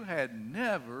you had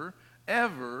never,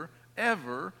 ever,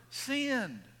 ever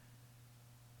sinned.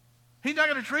 He's not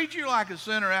going to treat you like a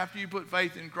sinner after you put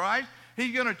faith in Christ.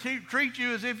 He's going to treat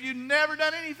you as if you'd never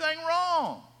done anything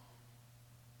wrong.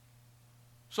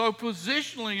 So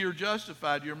positionally, you're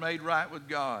justified. You're made right with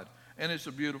God. And it's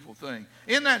a beautiful thing.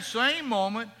 In that same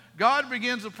moment, God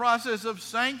begins the process of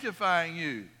sanctifying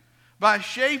you by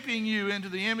shaping you into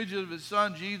the image of his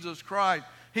Son, Jesus Christ.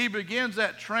 He begins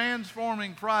that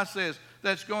transforming process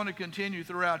that's going to continue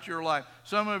throughout your life.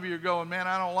 Some of you are going, man,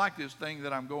 I don't like this thing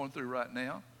that I'm going through right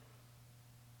now.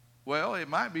 Well, it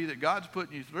might be that God's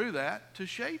putting you through that to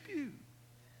shape you,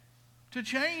 to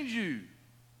change you.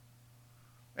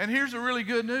 And here's the really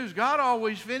good news. God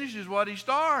always finishes what he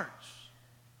starts.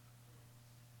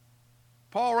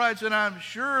 Paul writes, and I'm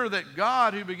sure that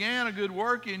God who began a good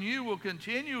work in you will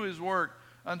continue his work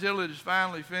until it is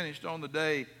finally finished on the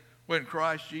day when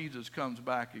Christ Jesus comes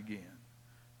back again.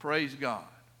 Praise God.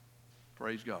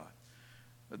 Praise God.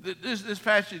 This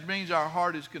passage means our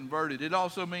heart is converted. It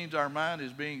also means our mind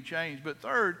is being changed. But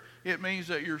third, it means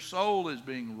that your soul is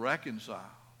being reconciled.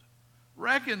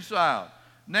 Reconciled.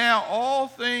 Now all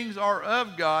things are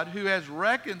of God who has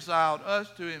reconciled us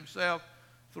to himself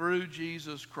through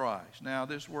Jesus Christ. Now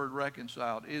this word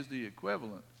reconciled is the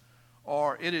equivalent,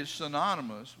 or it is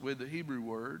synonymous with the Hebrew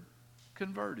word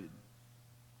converted.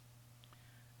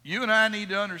 You and I need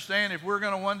to understand if we're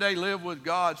going to one day live with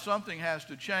God, something has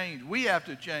to change. We have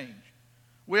to change.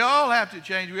 We all have to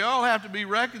change. We all have to be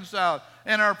reconciled.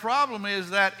 And our problem is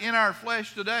that in our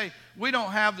flesh today, we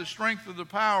don't have the strength or the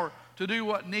power to do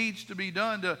what needs to be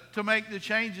done to make the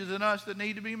changes in us that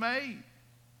need to be made.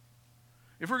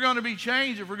 If we're going to be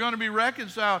changed, if we're going to be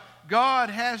reconciled, God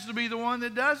has to be the one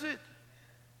that does it.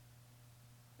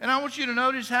 And I want you to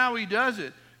notice how he does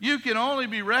it. You can only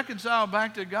be reconciled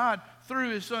back to God through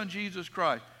his Son, Jesus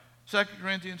Christ. 2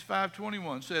 Corinthians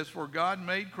 5:21 says, for God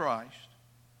made Christ,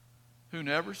 who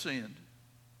never sinned,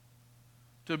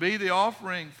 to be the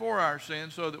offering for our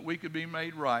sins so that we could be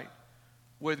made right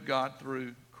with God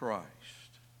through Christ.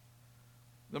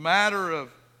 The matter of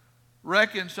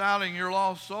reconciling your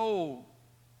lost soul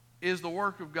is the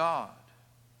work of God.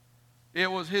 It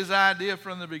was his idea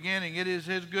from the beginning. It is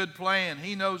his good plan.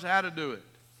 He knows how to do it.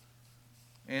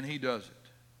 And he does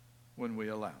it when we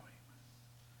allow him.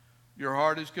 Your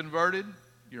heart is converted.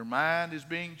 Your mind is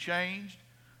being changed.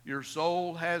 Your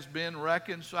soul has been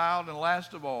reconciled. And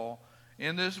last of all,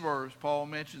 in this verse, Paul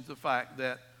mentions the fact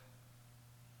that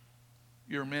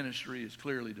your ministry is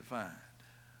clearly defined.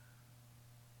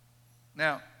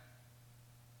 Now,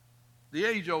 the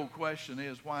age-old question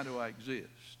is, why do I exist?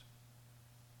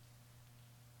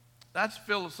 That's a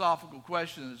philosophical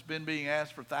question that's been being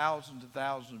asked for thousands and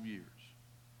thousands of years.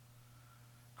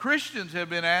 Christians have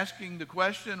been asking the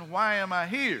question, why am I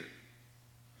here?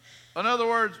 In other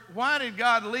words, why did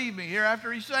God leave me here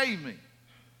after He saved me?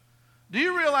 Do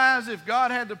you realize if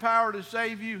God had the power to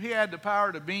save you, He had the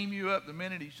power to beam you up the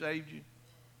minute He saved you?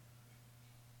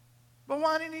 But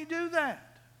why didn't He do that?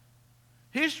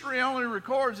 History only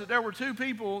records that there were two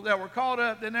people that were caught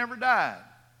up that never died.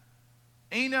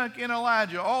 Enoch and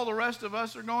Elijah. All the rest of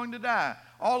us are going to die.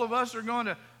 All of us are going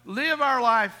to live our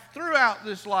life throughout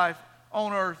this life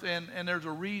on earth, and there's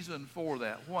a reason for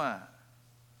that. Why?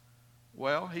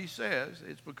 Well, he says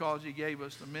it's because He gave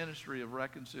us the ministry of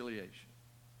reconciliation.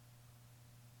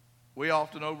 We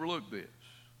often overlook this.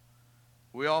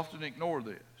 We often ignore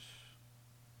this.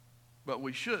 But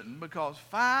we shouldn't, because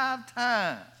 5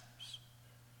 times,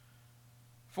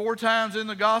 4 times in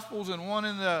the Gospels and 1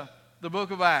 in the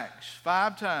book of Acts,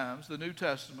 5 times the New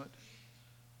Testament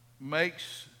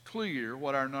makes clear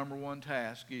what our number one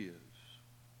task is.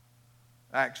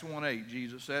 Acts 1:8,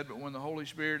 Jesus said, "But when the Holy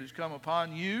Spirit has come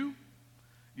upon you,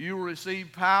 you will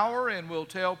receive power and will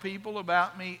tell people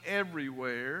about me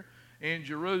everywhere in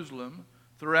Jerusalem,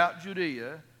 throughout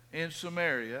Judea, in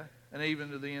Samaria, and even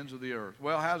to the ends of the earth."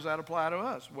 Well, how does that apply to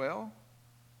us? Well,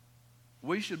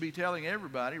 we should be telling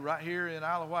everybody right here in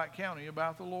Isle of Wight County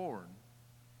about the Lord.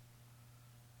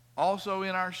 Also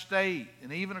in our state,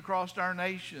 and even across our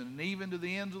nation, and even to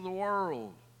the ends of the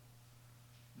world.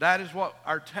 That is what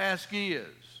our task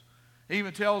is. He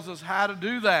even tells us how to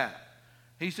do that.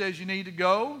 He says you need to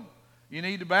go, you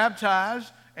need to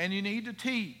baptize, and you need to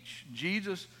teach.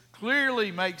 Jesus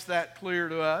clearly makes that clear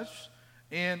to us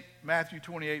in Matthew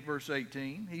 28, verse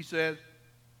 18. He says,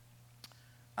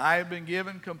 "I have been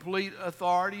given complete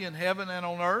authority in heaven and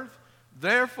on earth.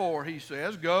 Therefore," he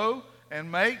says, "go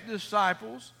and make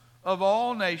disciples of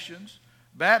all nations,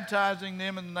 baptizing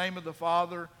them in the name of the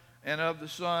Father and of the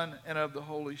Son and of the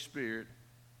Holy Spirit.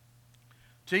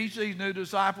 Teach these new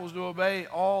disciples to obey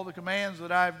all the commands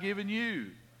that I have given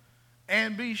you.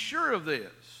 And be sure of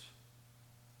this."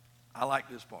 I like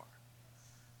this part.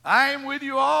 "I am with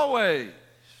you always,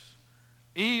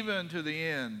 even to the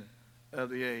end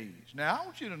of the age." Now, I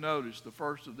want you to notice the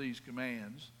first of these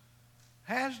commands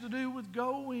has to do with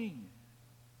going.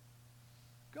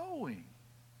 Going.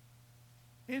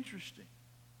 Interesting.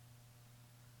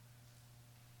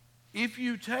 If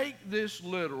you take this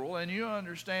literal and you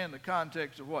understand the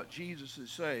context of what Jesus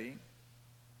is saying,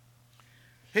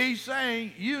 He's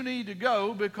saying you need to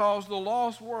go because the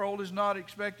lost world is not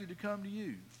expected to come to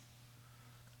you.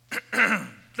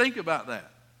 Think about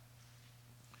that.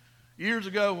 Years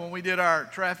ago when we did our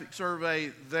traffic survey,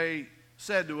 they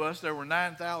said to us there were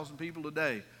 9,000 people a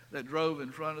day that drove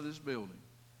in front of this building.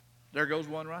 There goes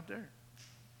one right there.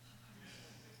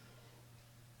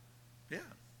 Yeah.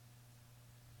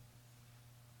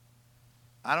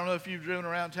 I don't know if you've driven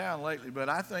around town lately, but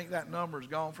I think that number's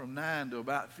gone from 9 to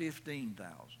about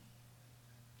 15,000.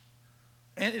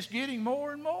 And it's getting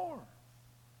more and more.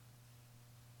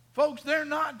 Folks, they're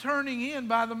not turning in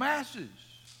by the masses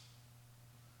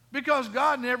because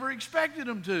God never expected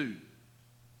them to.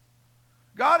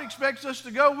 God expects us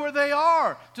to go where they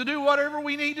are, to do whatever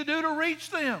we need to do to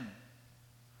reach them.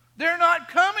 They're not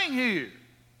coming here.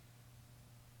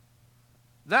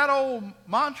 That old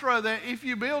mantra that if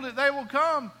you build it, they will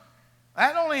come,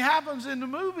 that only happens in the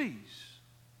movies.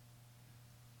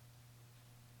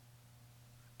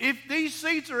 If these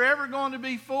seats are ever going to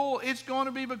be full, it's going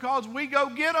to be because we go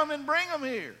get them and bring them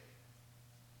here.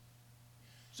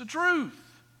 It's the truth.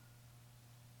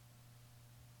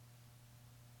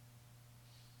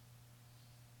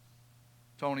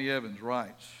 Tony Evans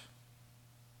writes,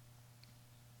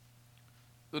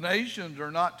 "The nations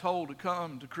are not told to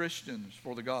come to Christians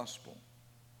for the gospel.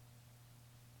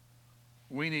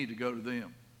 We need to go to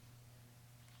them."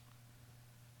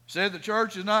 Said the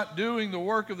church is not doing the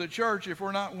work of the church if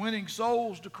we're not winning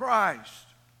souls to Christ.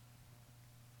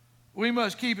 We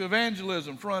must keep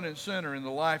evangelism front and center in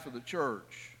the life of the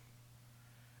church.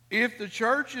 If the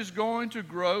church is going to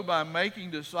grow by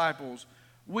making disciples,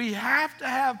 we have to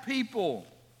have people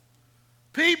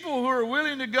who are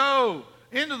willing to go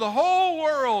into the whole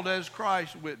world as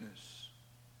Christ's witnesses.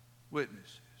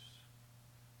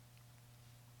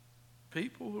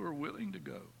 People who are willing to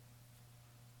go.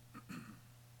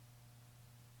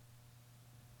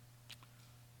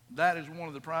 That is one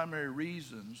of the primary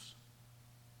reasons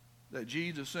that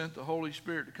Jesus sent the Holy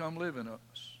Spirit to come live in us,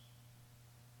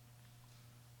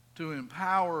 to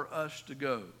empower us to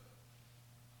go,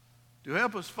 to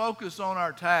help us focus on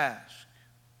our task.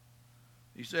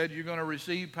 He said, you're going to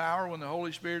receive power when the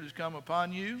Holy Spirit has come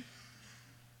upon you,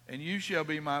 and you shall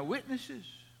be my witnesses.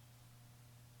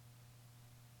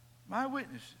 My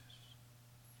witnesses,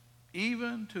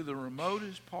 even to the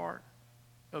remotest part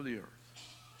of the earth.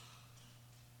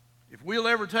 If we'll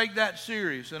ever take that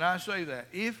serious, and I say that,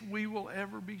 if we will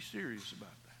ever be serious about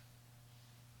that,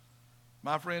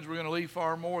 my friends, we're going to leave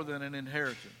far more than an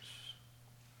inheritance.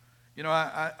 You know,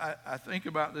 I think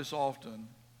about this often,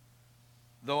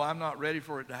 though I'm not ready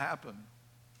for it to happen.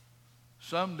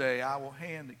 Someday I will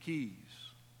hand the keys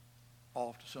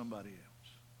off to somebody else.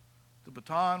 The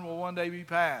baton will one day be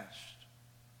passed.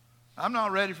 I'm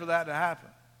not ready for that to happen.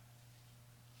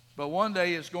 But one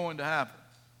day it's going to happen.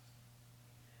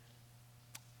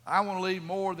 I want to leave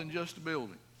more than just a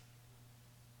building.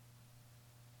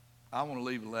 I want to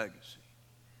leave a legacy.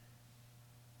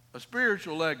 A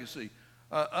spiritual legacy.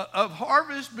 Of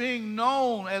Harvest being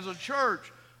known as a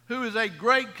church who is a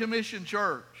Great Commission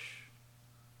church.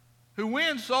 Who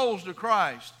wins souls to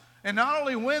Christ. And not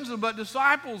only wins them, but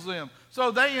disciples them. So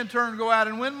they in turn go out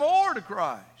and win more to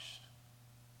Christ.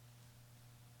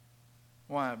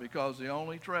 Why? Because the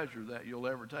only treasure that you'll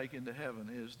ever take into heaven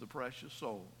is the precious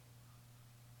soul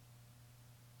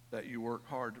that you work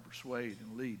hard to persuade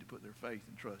and lead to put their faith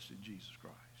and trust in Jesus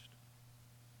Christ.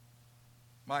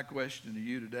 My question to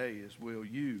you today is, will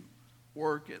you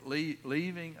work at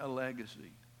leaving a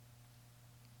legacy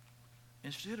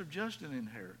instead of just an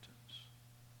inheritance?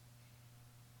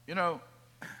 You know,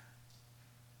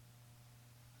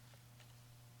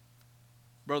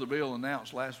 Brother Bill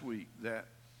announced last week that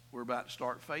we're about to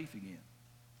start faith again.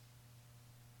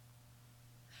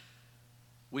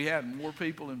 We had more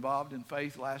people involved in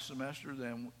faith last semester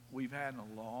than we've had in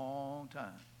a long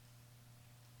time.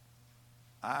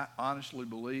 I honestly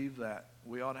believe that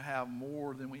we ought to have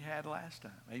more than we had last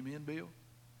time. Amen, Bill?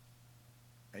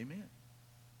 Amen.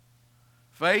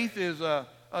 Faith is a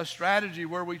strategy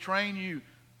where we train you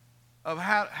of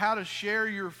how to share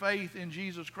your faith in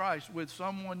Jesus Christ with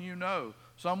someone you know,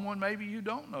 someone maybe you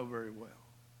don't know very well.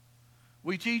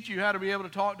 We teach you how to be able to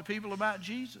talk to people about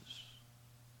Jesus.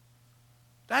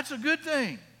 That's a good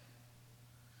thing.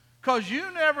 Because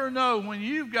you never know when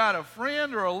you've got a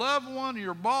friend or a loved one or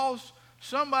your boss,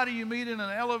 somebody you meet in an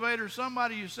elevator,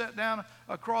 somebody you sit down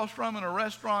across from in a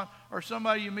restaurant, or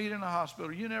somebody you meet in a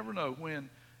hospital. You never know when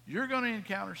you're going to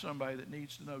encounter somebody that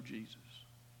needs to know Jesus.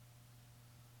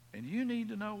 And you need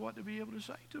to know what to be able to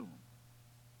say to them.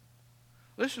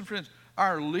 Listen, friends,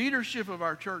 our leadership of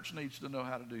our church needs to know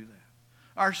how to do that.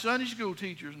 Our Sunday school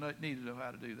teachers need to know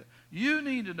how to do that. You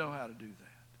need to know how to do that.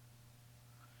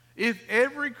 If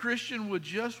every Christian would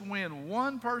just win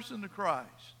one person to Christ,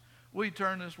 we'd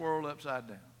turn this world upside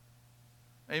down.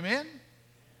 Amen?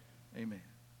 Amen.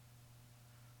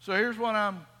 So here's what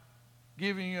I'm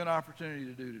giving you an opportunity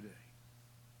to do today.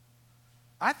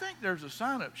 I think there's a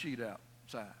sign-up sheet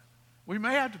outside. We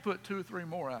may have to put 2 or 3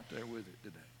 more out there with it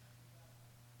today.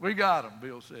 We got them,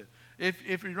 Bill said.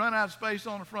 If you run out of space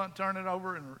on the front, turn it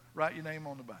over and write your name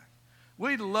on the back.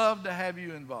 We'd love to have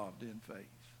you involved in faith.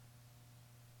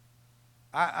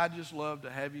 I just love to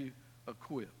have you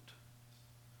equipped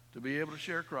to be able to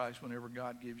share Christ whenever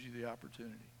God gives you the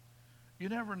opportunity. You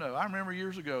never know. I remember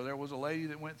years ago there was a lady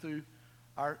that went through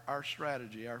our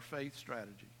strategy, our faith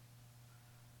strategy.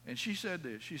 And she said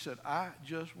this. She said, I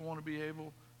just want to be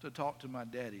able to talk to my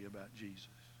daddy about Jesus.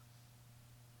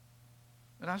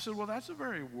 And I said, well, that's a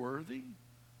very worthy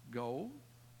goal.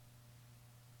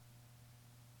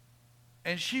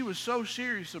 And she was so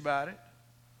serious about it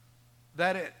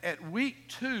that at week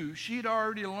 2, she'd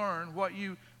already learned what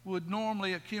you would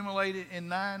normally accumulate in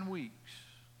 9 weeks.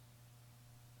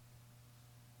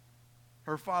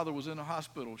 Her father was in a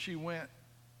hospital. She went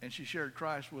and she shared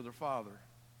Christ with her father.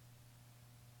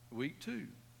 Week 2.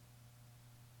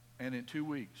 And in 2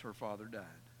 weeks, her father died.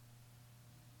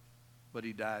 But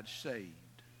he died saved.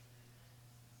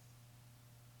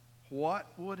 What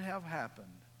would have happened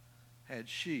had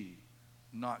she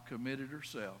not committed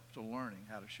herself to learning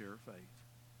how to share faith?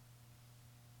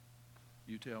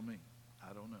 You tell me.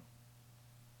 I don't know.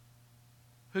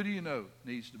 Who do you know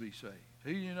needs to be saved?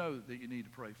 Who do you know that you need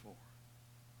to pray for?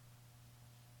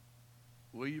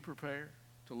 Will you prepare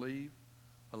to leave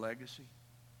a legacy?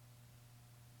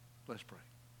 Let's pray.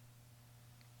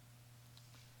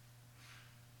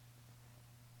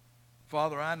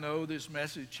 Father, I know this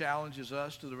message challenges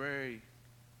us to the very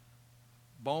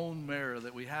bone marrow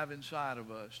that we have inside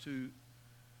of us to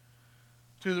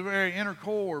to the very inner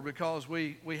core, because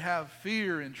we have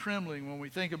fear and trembling when we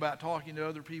think about talking to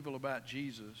other people about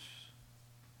Jesus.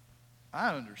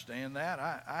 I understand that.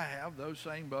 I have those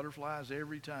same butterflies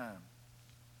every time.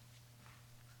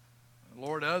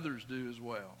 Lord, others do as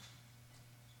well.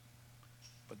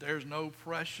 But there's no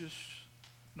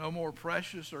more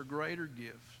precious or greater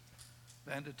gift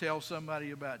than to tell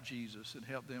somebody about Jesus and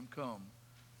help them come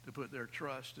to put their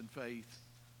trust and faith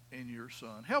in your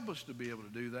Son. Help us to be able to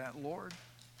do that, Lord.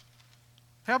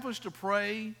 Help us to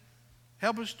pray.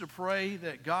 Help us to pray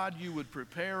that, God, you would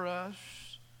prepare us.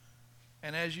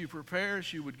 And as you prepare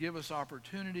us, you would give us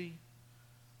opportunity.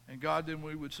 And, God, then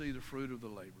we would see the fruit of the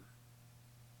labor.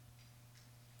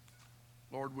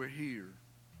 Lord, we're here.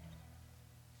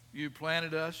 You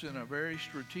planted us in a very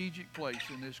strategic place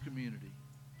in this community.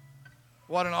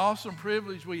 What an awesome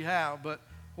privilege we have, but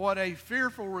what a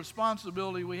fearful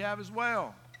responsibility we have as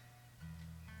well.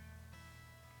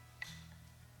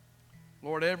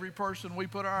 Lord, every person we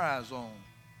put our eyes on,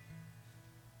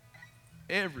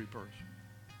 every person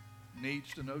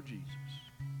needs to know Jesus.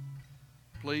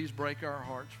 Please break our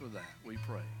hearts for that, we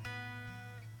pray.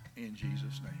 In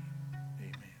Jesus' name,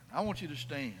 amen. I want you to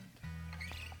stand.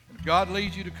 And if God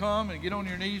leads you to come and get on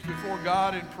your knees before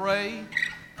God and pray,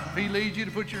 if He leads you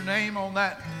to put your name on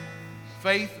that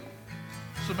faith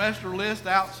semester list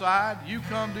outside, you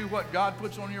come do what God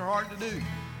puts on your heart to do.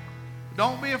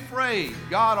 Don't be afraid.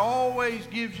 God always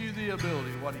gives you the ability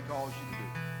of what He calls you to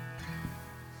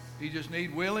do. You just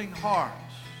need willing hearts,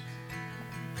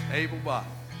 able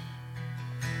bodies.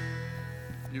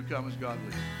 You come as God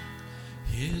leads.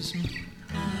 Is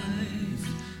my life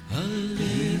a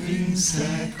living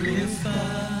sacrifice?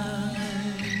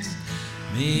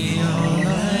 May all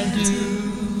I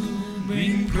do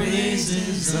bring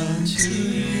praises unto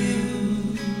you.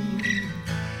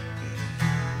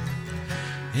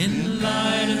 In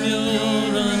light of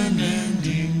your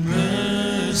unending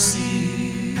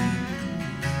mercy,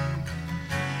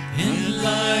 in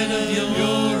light of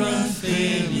your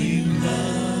unfailing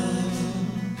love,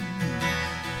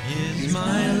 is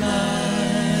my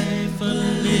life a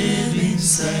living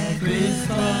sacrifice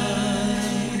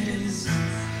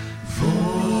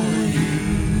for you.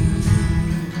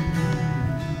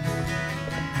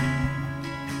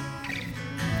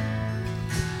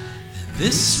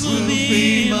 This will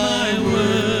be my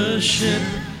worship.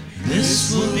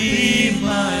 This will be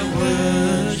my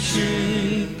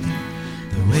worship.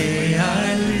 The way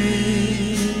I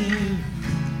live,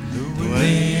 the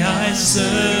way I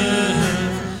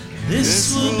serve.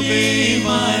 This will be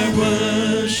my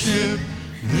worship.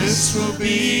 This will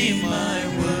be my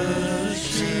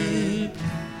worship.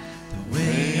 The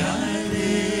way I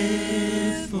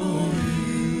live for you.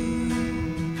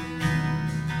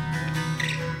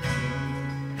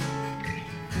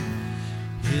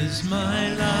 Is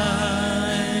my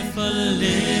life a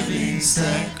living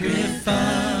sacrifice?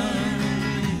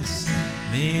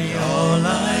 May all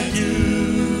I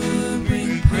do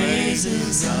bring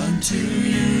praises unto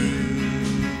you.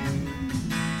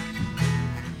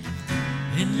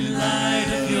 In light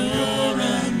of your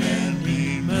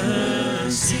unending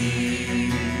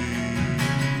mercy,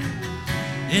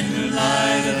 in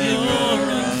light of your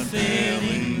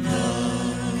unfailing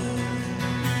love,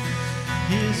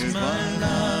 is my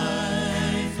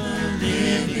life a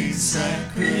living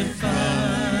sacrifice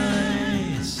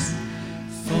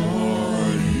for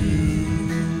you.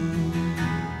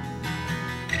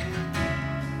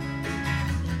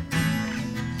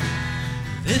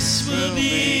 This will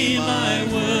be my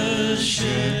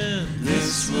worship.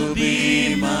 This will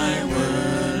be my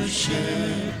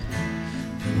worship.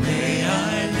 The way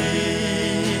I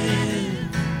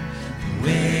live, the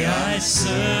way I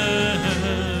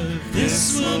serve.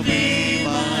 This will be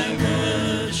my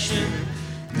worship.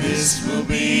 This will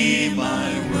be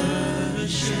my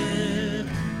worship.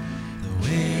 The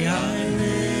way I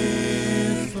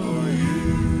live for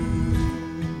you.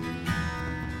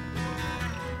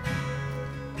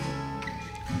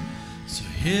 So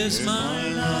here's my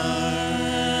life,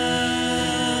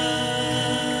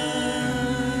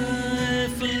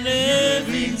 a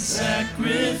living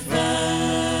sacrifice.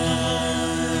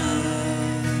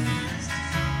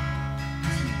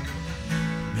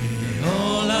 May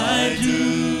all I do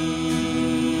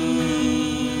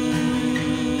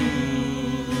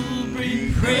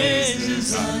bring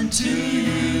praises unto you.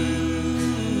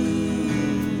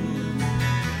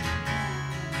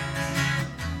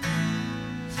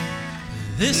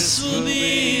 This will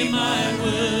be my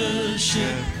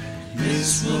worship.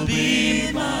 This will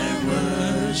be my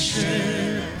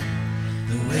worship.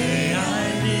 The way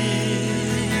I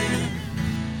live,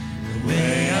 the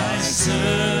way I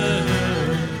serve.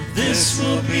 This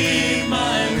will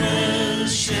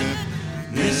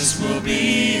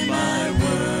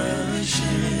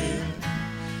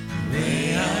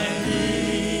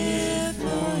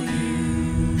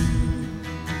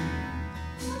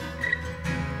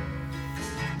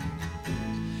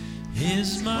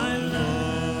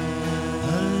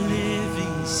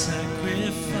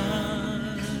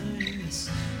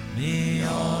May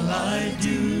all I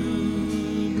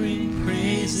do bring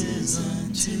praises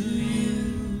unto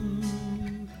you.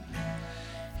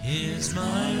 Here's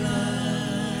my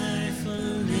life, a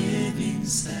living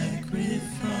sacrifice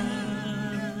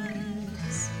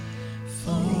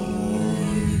for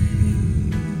you.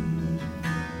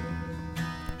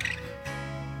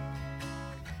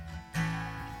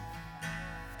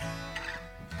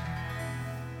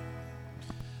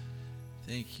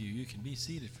 Thank you. You can be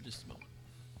seated for just a moment.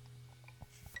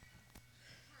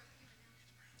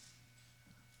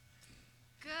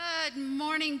 Good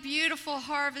morning, beautiful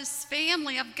Harvest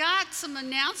family. I've got some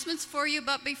announcements for you,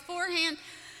 but beforehand,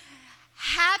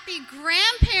 happy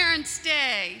Grandparents'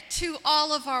 Day to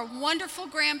all of our wonderful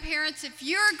grandparents. If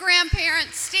you're a grandparent,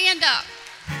 stand up.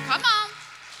 Come on.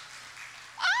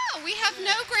 Oh, we have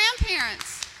no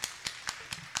grandparents.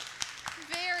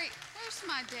 Where's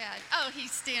my dad? Oh,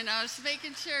 he's standing. I was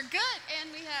making sure. Good.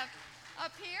 And we have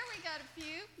up here, we got a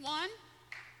few. One?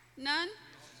 None?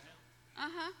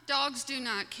 Dogs do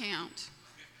not count.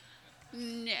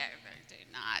 No, they do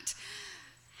not.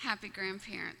 Happy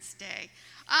Grandparents' Day.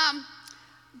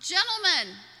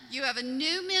 Gentlemen, you have a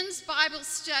new men's Bible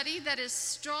study that is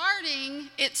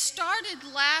starting. It started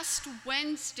last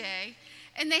Wednesday,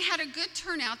 and they had a good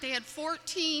turnout. They had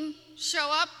 14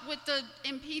 show up with the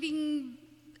impeding,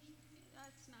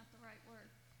 that's not the right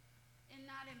word, and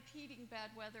not impeding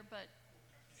bad weather, but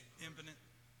impotent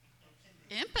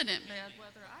bad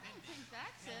weather. I don't think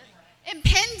that's it.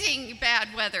 Impending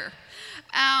bad weather.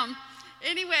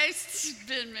 Anyways,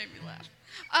 Ben made me laugh.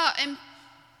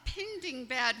 Impending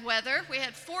bad weather. We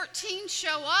had 14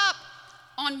 show up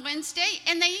on Wednesday,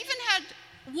 and they even had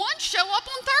one show up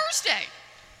on Thursday.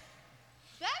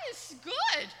 That is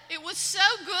good. It was so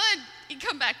good. He'd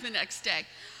come back the next day.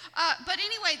 But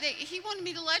anyway, he wanted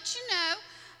me to let you know,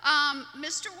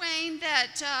 Mr. Wayne,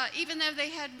 that even though they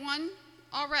had one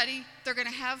already, they're going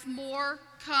to have more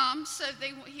come, so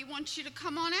he wants you to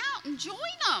come on out and join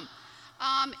them.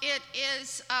 It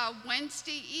is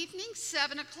Wednesday evening,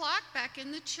 7 o'clock, back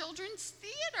in the Children's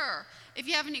Theater. If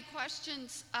you have any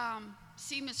questions,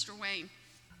 see Mr. Wayne.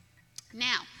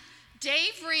 Now,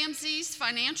 Dave Ramsey's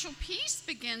Financial Peace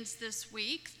begins this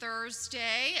week,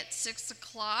 Thursday at 6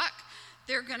 o'clock.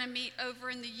 They're going to meet over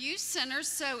in the youth center,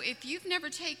 so if you've never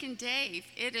taken Dave,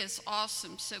 it is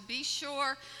awesome. So be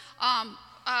sure.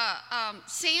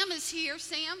 Sam is here.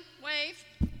 Sam, wave.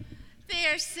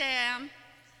 There's Sam.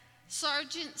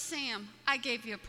 Sergeant Sam, I gave you a